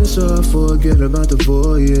reminisce or forget about the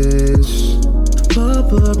voyage.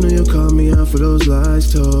 Pop up, now you call me out for those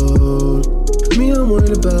lies told. Me, I'm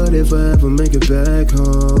worried about if I ever make it back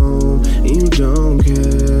home. And you don't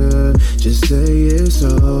care, just say it's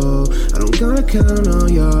so. I don't gotta count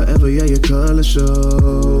on y'all ever, yeah, your color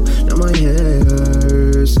show. Now my head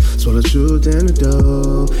hurts, swallow truth in the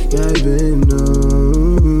dough. Yeah, I've been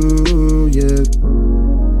known, yeah.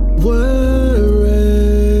 Worry,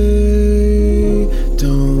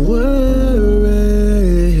 don't worry.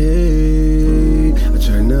 I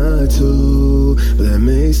try not to, but that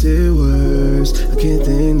makes it worse. I can't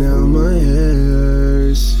think now, my head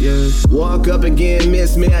hurts, yeah. Walk up again,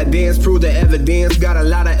 miss me, I dance, prove the evidence. Got a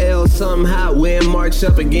lot of L's, somehow win, march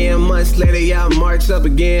up again. Months later, y'all march up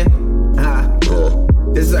again.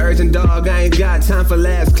 This is urgent, dog, I ain't got time for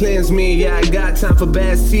laughs. Cleanse me, yeah, I got time for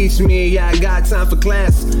baths. Teach me, yeah, I got time for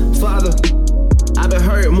class. Father, I've been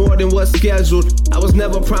hurt more than what's scheduled. I was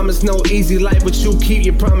never promised no easy life, but you keep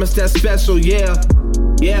your promise, that's special, yeah.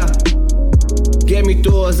 Yeah. Get me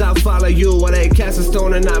through as I follow you. While they cast a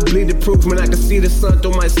stone and I bleed the proof. Man, I can see the sun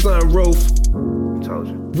through my sunroof. Told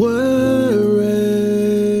you. Worry,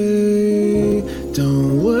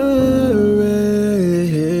 don't worry.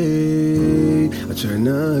 I try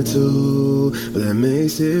not to, but that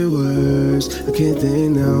makes it worse. I can't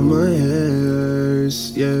think now, my head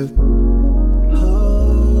hurts, yeah.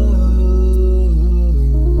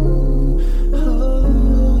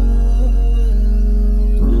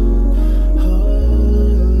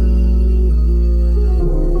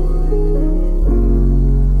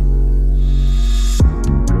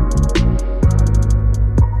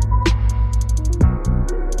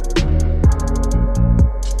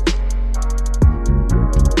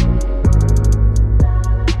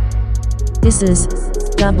 This is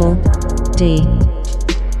Double D.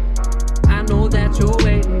 I know that you're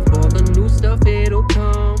waiting for the new stuff, it'll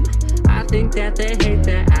come. I think that they hate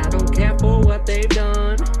that I don't care for what they've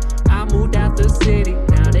done. I moved out the city,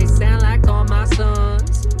 now they sound like all my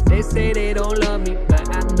sons. They say they don't love me, but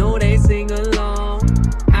I know they sing along.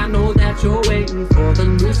 I know that you're waiting for the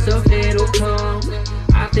new stuff, it'll come.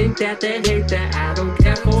 I think that they hate that I don't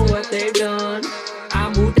care for what they've done. I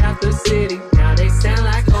moved out the city, now they sound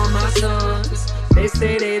like all my sons. They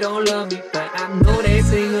say they don't love me, but I know they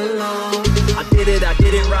sing along. I did it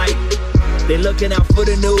right. They looking out for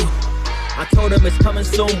the new. I told them it's coming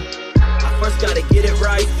soon. I first gotta get it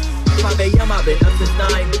right. 5 a.m. I've been up since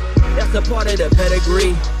 9. That's a part of the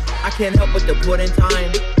pedigree. I can't help but to put in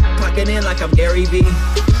time. Clocking in like I'm Gary V.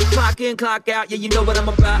 Clock in, clock out, yeah, you know what I'm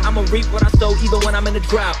about. I'ma reap what I sow even when I'm in the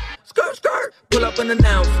drought. Skirt, skirt, pull up and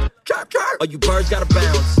announce. Chirp, chirp, oh, you birds gotta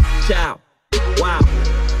bounce. Ciao, wow.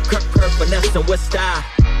 Kirk, finesse and with style.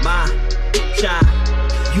 My child,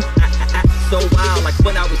 you act so wild like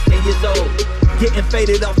when I was 10 years old. Getting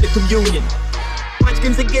faded off the communion.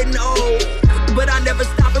 Munchkins are getting old, but I never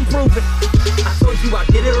stop improving. I told you I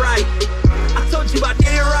did it right. I told you I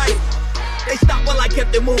did it right. They stopped while I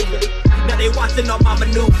kept it moving. Now they watching all my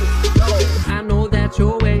maneuvers. Oh. I know that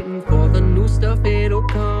you're waiting for the new stuff, it'll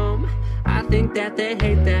come. I think that they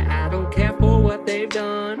hate that I don't care for what they've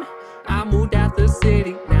done. I moved out the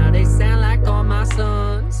city, now they sound like all my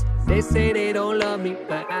sons. They say they don't love me,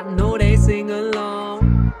 but I know they sing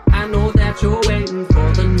along. I know that you're waiting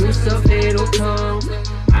for the new stuff, it'll come.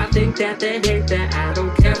 I think that they hate that I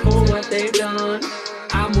don't care for what they've done.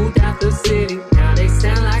 I moved out the city, now they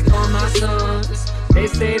sound like all my sons. They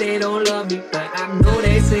say they don't love me, but I know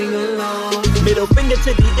they sing along. Middle finger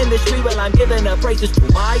to the industry while I'm giving up praises to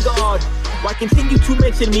my God. Why continue to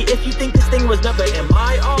mention me if you think this thing was never in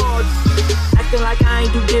my odds? Acting like I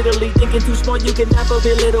ain't do diddly, thinking too smart, you can never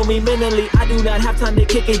belittle me mentally. I do not have time to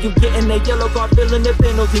kick it, you getting a yellow card, filling the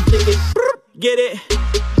penalty ticket. Get it?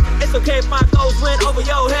 It's okay if my goals went over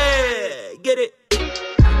your head. Get it?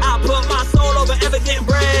 I put my soul over evident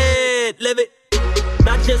bread. Live it.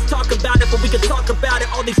 Not just talk about it, but we can talk about it.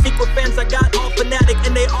 All these secret fans I got, all fanatic,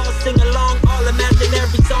 and they all sing along. All imaginary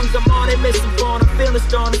songs I'm on, they misinformed. I'm feeling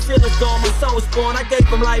strong, the feeling's gone, my soul was born. I gave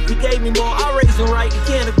him life, he gave me more. I raised him right, you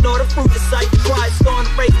can't ignore the fruit, the sight. The quiet storm,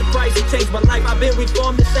 to raise the price, it changed my life. I've been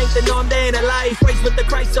reformed, this ain't the norm, they ain't alive. Raised with the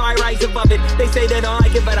Christ, so I rise above it. They say they don't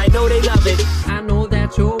like it, but I know they love it. I know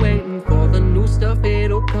that you're waiting for the new stuff,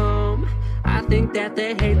 it'll come. I think that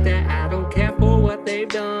they hate that I don't care for what they've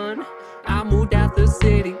done. I moved out the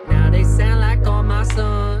city, now they sound like all my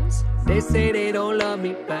sons. They say they don't love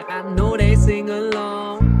me, but I know they sing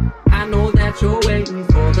along. I know that you're waiting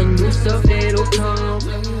for the new stuff, it'll come.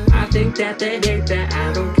 I think that they hate that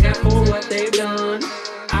I don't care for what they've done.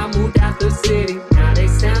 I moved out the city, now they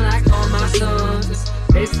sound like all my sons.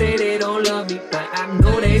 They say they don't love me, but I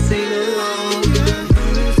know they sing along.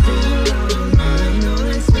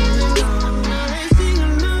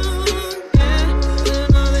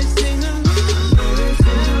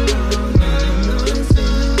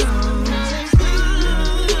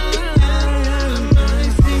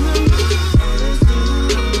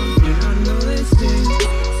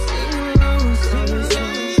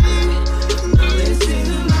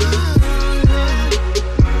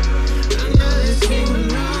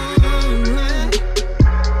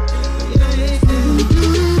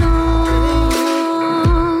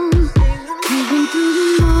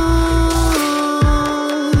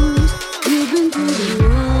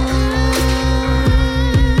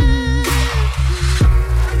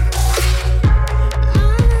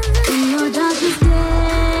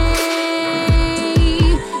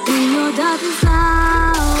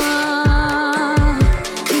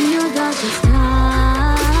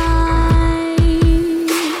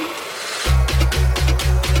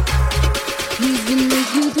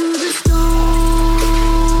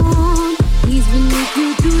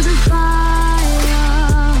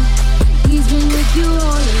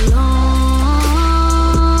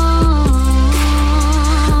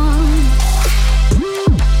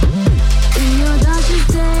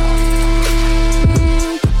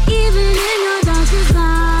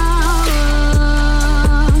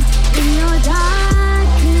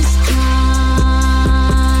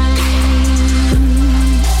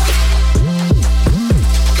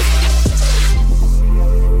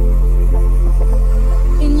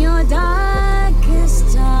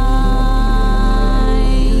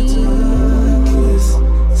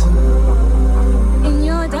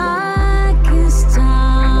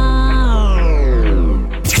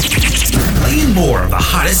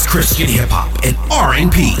 Christian hip hop and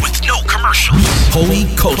R&B with no commercials. Holy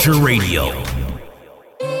Culture Radio.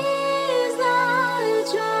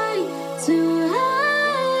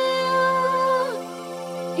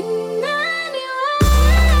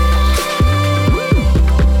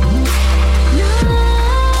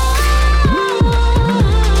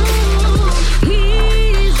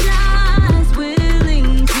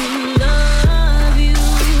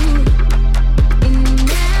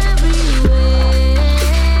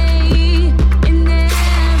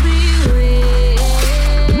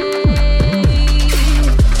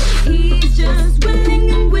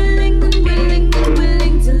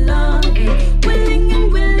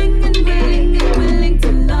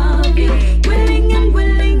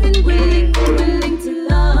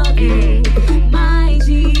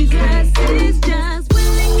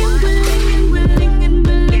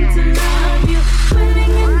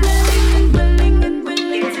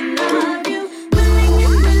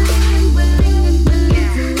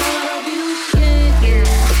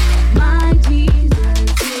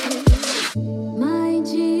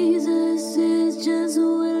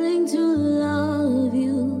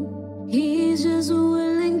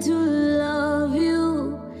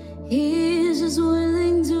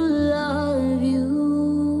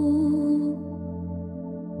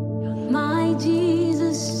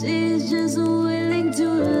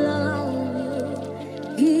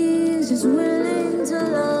 just willing to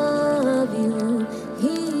love you.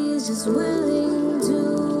 He's just willing to.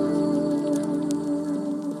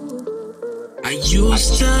 I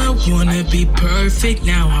used to wanna be perfect,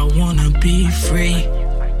 now I wanna be free.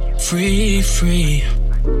 Free, free.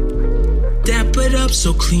 Dap it up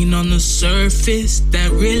so clean on the surface,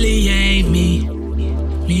 that really ain't me.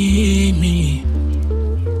 Me.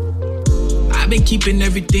 I've been keeping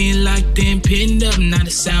everything locked in, pinned up, not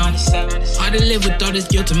a sound. Hard to live with all this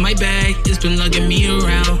guilt in my bag, it's been lugging me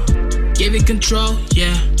around. Gave it control,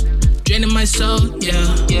 yeah. Draining my soul, yeah.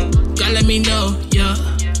 God let me know, yeah.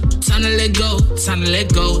 Time to let go, time to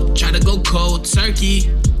let go. Try to go cold turkey.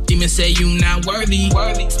 Demon say you not worthy.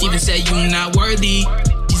 Steven say you not worthy.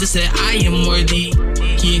 Jesus said I am worthy.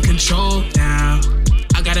 He in control now.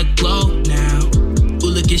 I gotta glow now.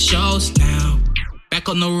 Ooh, look at shows now. Back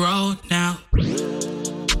on the road now.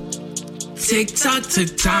 Tick-tock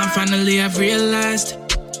took time, finally I've realized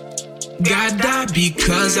God died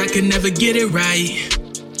because I could never get it right.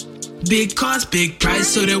 Big cost, big price,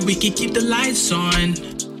 so that we can keep the lights on.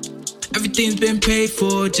 Everything's been paid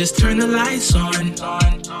for, just turn the lights on.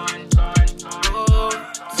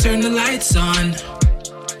 Turn the lights on.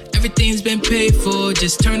 Everything's been paid for,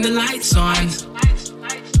 just turn the lights on.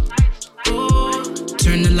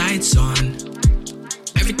 Turn the lights on.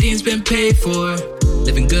 Everything's been paid for.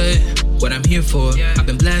 Living good, what I'm here for. I've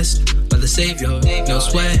been blessed by the Savior. No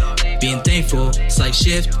sweat, being thankful. Slight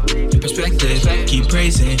shift in perspective. Keep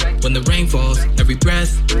praising when the rain falls. Every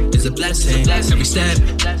breath is a blessing. Every step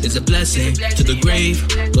is a blessing. To the grave,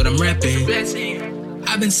 Lord, I'm repping.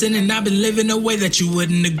 I've been sinning, I've been living a way that you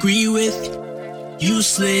wouldn't agree with. You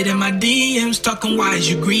slid in my DMs, talking why is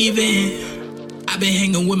you grieving? I've been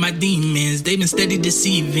hanging with my demons, they've been steady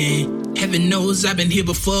deceiving. Heaven knows I've been here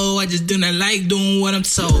before, I just do not like doing what I'm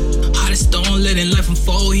told. Heart of stone, letting life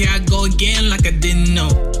unfold, here I go again like I didn't know.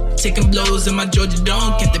 Taking blows in my Georgia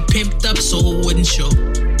Dome, kept it pimped up so it wouldn't show.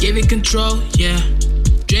 Gave it control, yeah.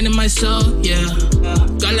 Draining my soul, yeah.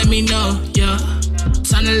 God let me know, yeah.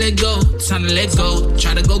 Time to let go, time to let go.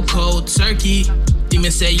 Try to go cold turkey.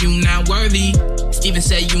 Demon say you not worthy. Steven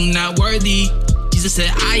say you not worthy. Jesus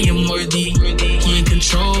said I am worthy. He in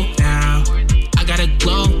control now. I gotta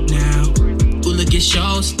glow now. Ooh, look at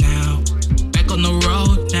shows now. Back on the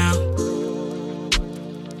road now.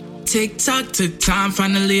 Tick-tock took time,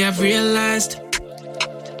 finally I've realized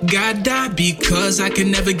God died because I could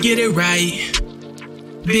never get it right.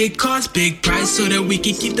 Big cost, big price, so that we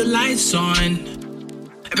can keep the lights on.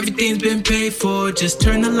 Everything's been paid for, just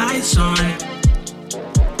turn the lights on.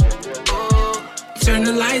 Turn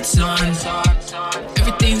the lights on.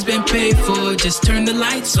 Everything's been paid for, just turn the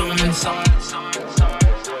lights on.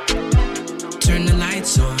 Turn the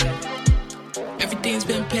lights on. Everything's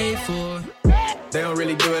been paid for. They don't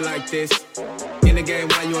really do it like this. In the game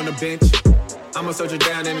while you on the bench, I'ma soldier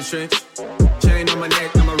down in the trench. Chain on my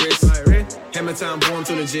neck, on my wrist. Hammer time, boom,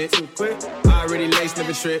 too legit. Too quick. I already laced,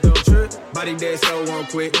 never trip. Don't trip. Body dead, so won't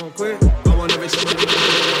quit. Won't quit. I want never trip.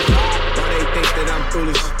 Why they think that I'm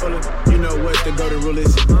foolish? You know what the go to rule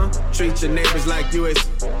is. Treat your neighbors like you is.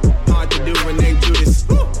 Hard to do when they do this.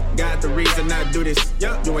 Got the reason I do this.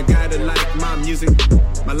 You ain't gotta like my music.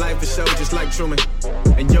 My life is show just like Truman.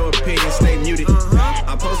 And your opinion stay muted.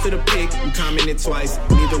 I posted a pic, you commented twice.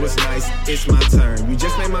 Neither was nice, it's my turn. You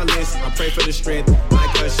just made my list, I pray for the strength.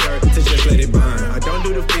 Like a shirt, to just let it burn. I don't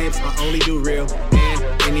do the fibs, I only do real. And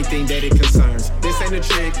anything that it concerns. This ain't a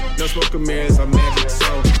trick, no smoke and mirrors or magic.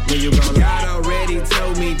 So when you gonna God already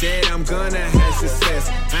told me that I'm gonna have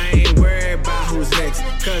success. I ain't worried about who's next,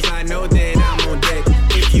 cause I know that I'm on deck.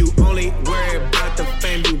 If you only worry about the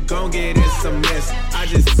fame, you gon' get in some mess. I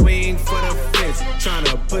just swing for the fence,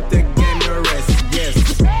 tryna put the game to rest.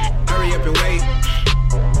 Yes, hurry up and wait.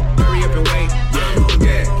 Hurry up and wait. I'm on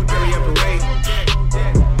deck. Hurry up and wait.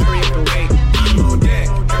 Hurry up and wait. I'm on deck.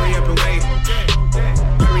 Hurry up and wait.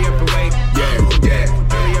 Hurry up and wait. I'm on deck.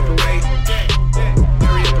 Hurry up and wait.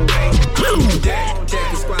 Hurry up and wait. I'm on deck. Check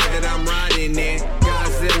the squad that I'm riding in.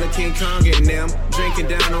 Godzilla, King Kong and them. Drinking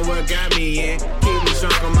down on what got me in. Keep me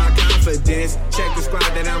drunk on my confidence. Check the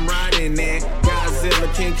squad that I'm riding in.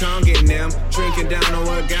 Godzilla, King Kong and them. Drinking down on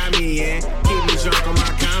what got me in. Keep me drunk on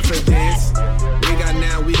my confidence. We got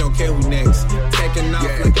now, we don't care who next. Taking off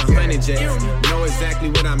like 100 jets. Know exactly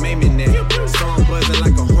what I'm aiming at. So I'm buzzing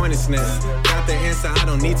like a hornet. hornet's nest. Got the answer, I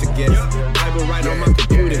don't need to guess. Bible right on my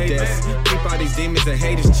computer desk. Keep all these demons and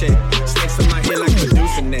haters check. Snakes in my ear like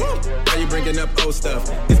producer neck. Why you bringing up old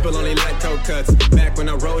stuff? This bill only like cold cuts. Back when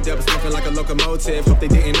I rolled up, smoking like a locomotive. Hope they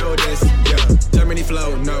didn't know this. Yeah, Germany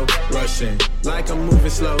flow, no rushing. Like I'm moving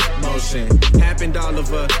slow motion. Happened all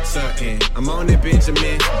of a sudden. I'm on that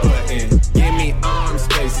Benjamin Button. Give me arm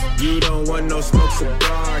space. You don't want no smoke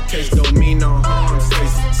cigar. Case don't mean no harm.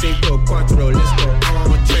 Space. Cinco, cuatro, let's go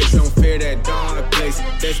on. Trace, don't fear that dark place.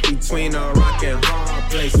 That's between a rock and hard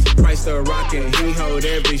place. Price the rock and he hold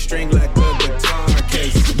every string like a guitar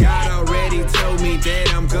case. God already told me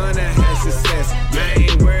that I'm gonna have success. I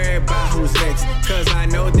ain't worried about who's next, cause I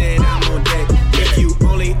know that I'm on deck. If you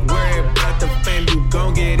only worry about the fame, you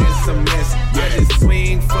gon' get in some mess. I just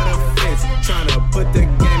swing for the fence, tryna put the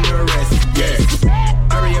game to rest. Yeah,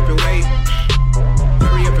 hurry up and wait.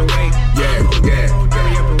 Hurry up and wait. Yeah, yeah.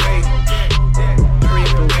 Hurry up and wait. Hurry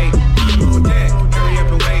up and wait. I'm on deck. Hurry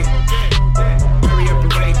up and wait. Hurry up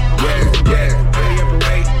and wait. Yeah, yeah. Hurry up and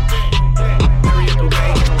wait. Hurry up and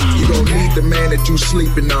wait. You gon' need the man that you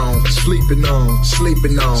sleeping on, sleeping on,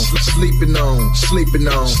 sleeping on, sleeping on, sleeping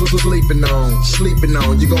on, sleeping on, sleeping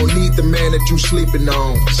on. You gon' need the man that you sleeping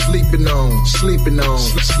on, sleeping on, sleeping on,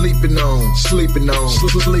 sleeping on, sleeping on,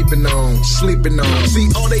 sleeping on, sleeping on. See,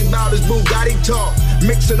 all they bout is Bugatti talk.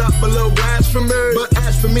 Mix it up a little blasphemy. But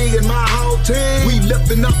as for me and my whole team, we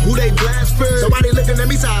lifting up who they blaspheme. Somebody looking at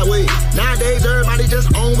me sideways. Nowadays, everybody just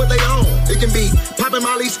own what they own. It can be popping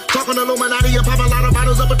mollies, talking Illuminati, or popping a lot of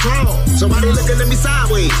bottles of Patron. Somebody looking at me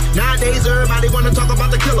sideways. Nowadays, everybody wanna talk about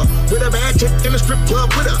the killer with a bad chick in a strip club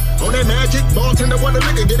with her. On that magic, bartender want the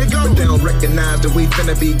liquor, get it go. But they don't recognize that we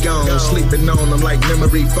finna be gone. Sleeping on them like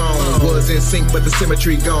memory foam. Was in sync, but the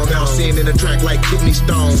symmetry gone. Now seeing in the track like kidney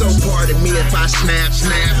stones. So pardon me if I snap.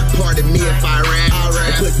 Pardon me if I rap.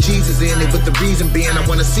 I put Jesus in it, but the reason being I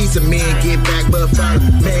wanna see some men get back. But first,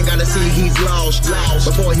 man gotta see he's lost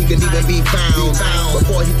before he can even be found.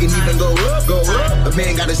 Before he can even go up. A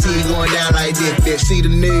man gotta see he going down like this. See the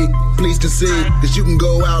need, please concede, cause you can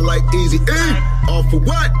go out like Easy E. All for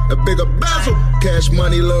what? A bigger bezel, cash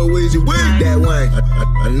money, low easy weed. That way.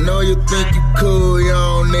 I know you think you cool, you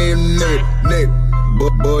don't need a nigga,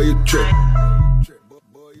 but boy you trip.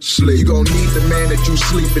 Sleep. You gon' need the man that you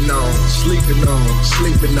sleeping on, sleeping on,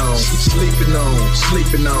 sleeping on, sleeping on,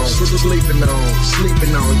 sleeping on, sleeping on, sleeping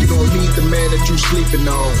on. You gon' need the man that you sleeping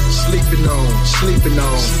on, sleeping on, sleeping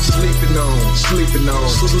on, sleeping on, sleeping on,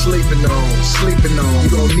 sleeping on, sleeping on. You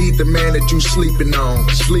gon' need the man that you sleeping on,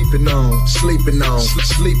 sleeping on, sleeping on,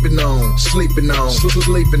 sleeping on, sleeping on,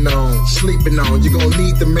 sleeping on, sleeping on. You gon'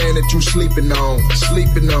 need the man that you sleeping on,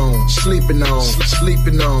 sleeping on, sleeping on,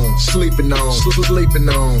 sleeping on, sleeping on, sleeping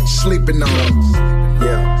on. Sleeping on.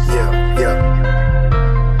 Yeah.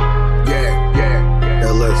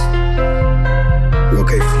 Now listen,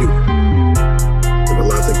 okay, few. Have a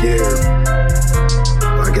lot to give.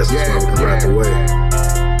 I guess it's time to rap away.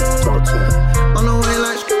 Talk to him. On the way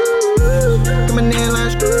like screw, coming in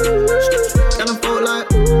like screw. Got a foot like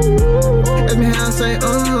ooh. Ask me how I say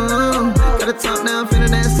got a top down,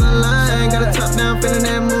 feeling that sunlight. Got a top down, feeling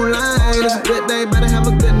that moonlight. It's a good day, better have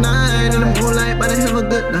a good night. In the moonlight, better have a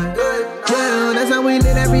good night. Yeah, that's how we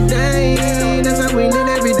live every day. That's how we live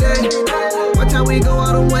every day. Watch how we go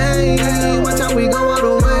all the way. Watch how we go all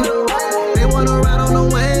the way. They wanna ride on the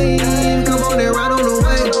wave. Come on and ride on the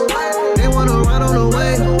wave. They wanna ride on the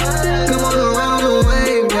wave. Come on and ride on the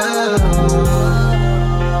wave, yeah.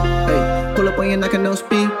 Hey, pull up on you knocking no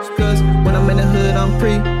speed. Cause when I'm in the hood, I'm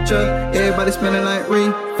preacher. Everybody spinning like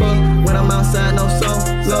reefer. When I'm outside, no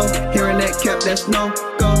solo. Hearing that cap, that's no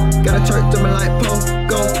go. Got a church to me like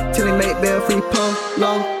Pogo. Till he make bail free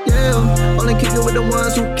polo. Yeah, only kicking with the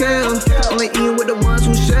ones who care. Only eating with the ones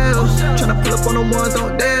who shell. Tryna pull up on the ones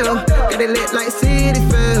don't dare. Got it lit like City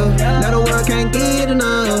Fair. Now the world can't get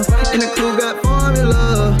enough. And the crew got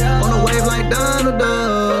formula. On the wave like Donald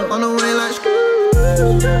Duck. On the way like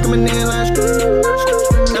screw. Coming in like screw.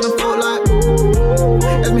 Got a foot like ooh.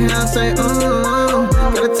 Ask me how I say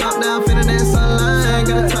got a top down, feeling that sunlight.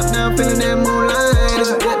 Got a top down, feeling that moonlight. It's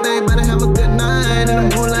a good day, better have a good night. In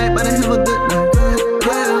the moonlight, better have a good night.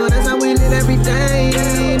 Yeah, that's how we live every day.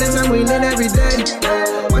 That's how we live every day.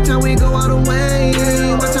 Watch how we go all the way.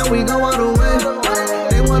 Watch how we go all the way.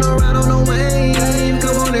 They wanna ride on the wave.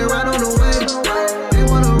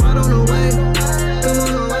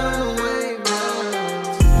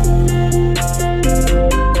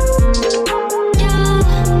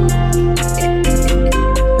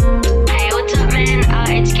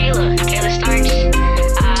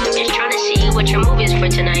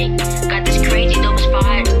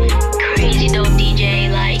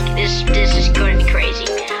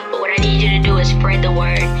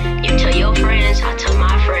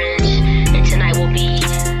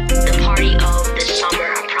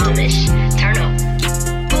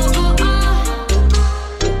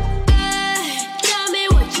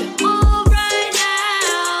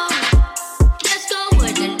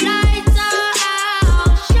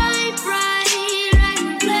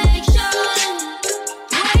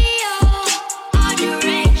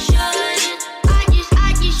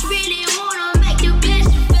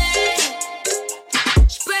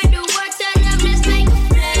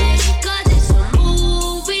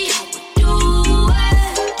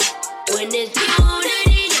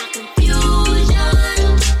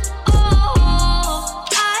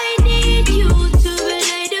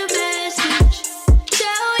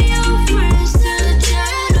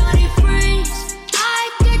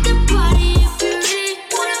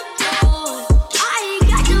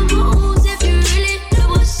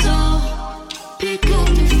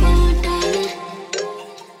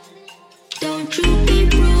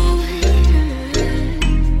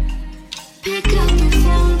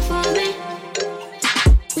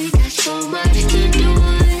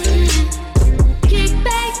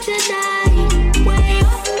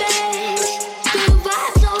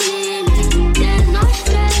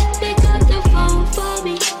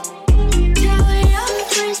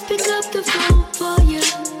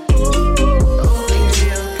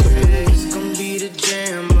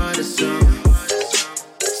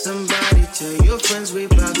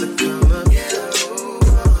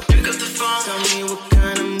 me what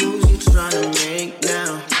kind of moves you tryna make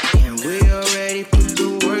now. And we already put the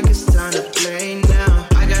work, it's time to play now.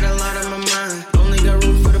 I got a lot on my mind, only got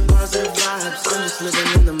room for the positive vibes. I'm just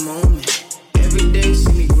living in the moment. Every day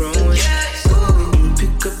see me growing. So when you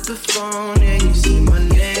pick up the phone and you see my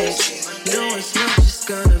name, no, it's not just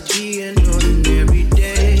gonna be an ordinary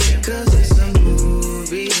day. Cause it's a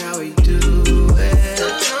movie, how we do it.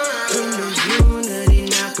 In the unity,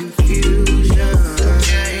 not confusion.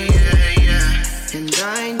 And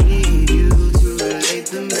I need you to relate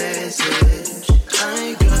the message. I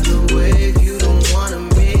ain't got the wave, you don't wanna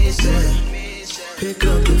miss it. Pick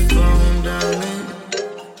up the phone, darling.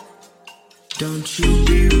 Don't you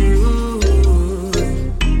be rude.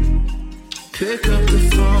 Pick up the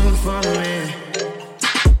phone for me.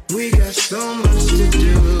 We got so much to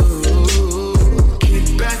do. Kick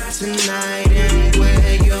back tonight and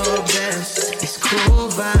wear your best. It's cool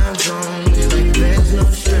vibes only, like there's no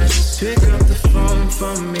stress. Pick up the phone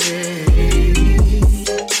for me.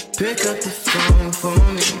 Pick up the phone for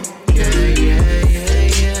me. Yeah, yeah, yeah,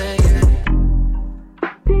 yeah, yeah.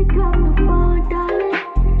 Pick up the phone, darling.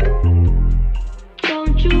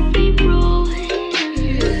 Don't you be rude.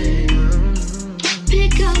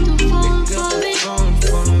 Pick up the phone for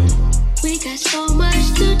me. We got so much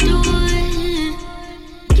to do.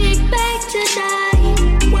 Kick back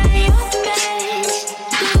tonight, wear your best.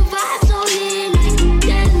 Good vibes only, like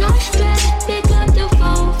there's no stress. Pick up the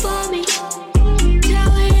phone for me.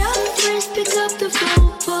 Tell your friends, pick up the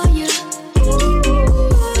phone for you.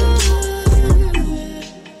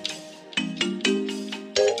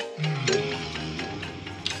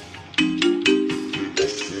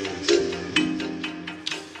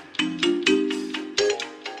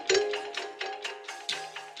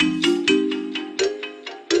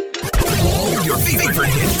 All your favorite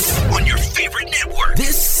hits on your favorite network.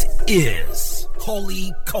 This is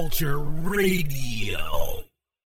Holy Culture Radio.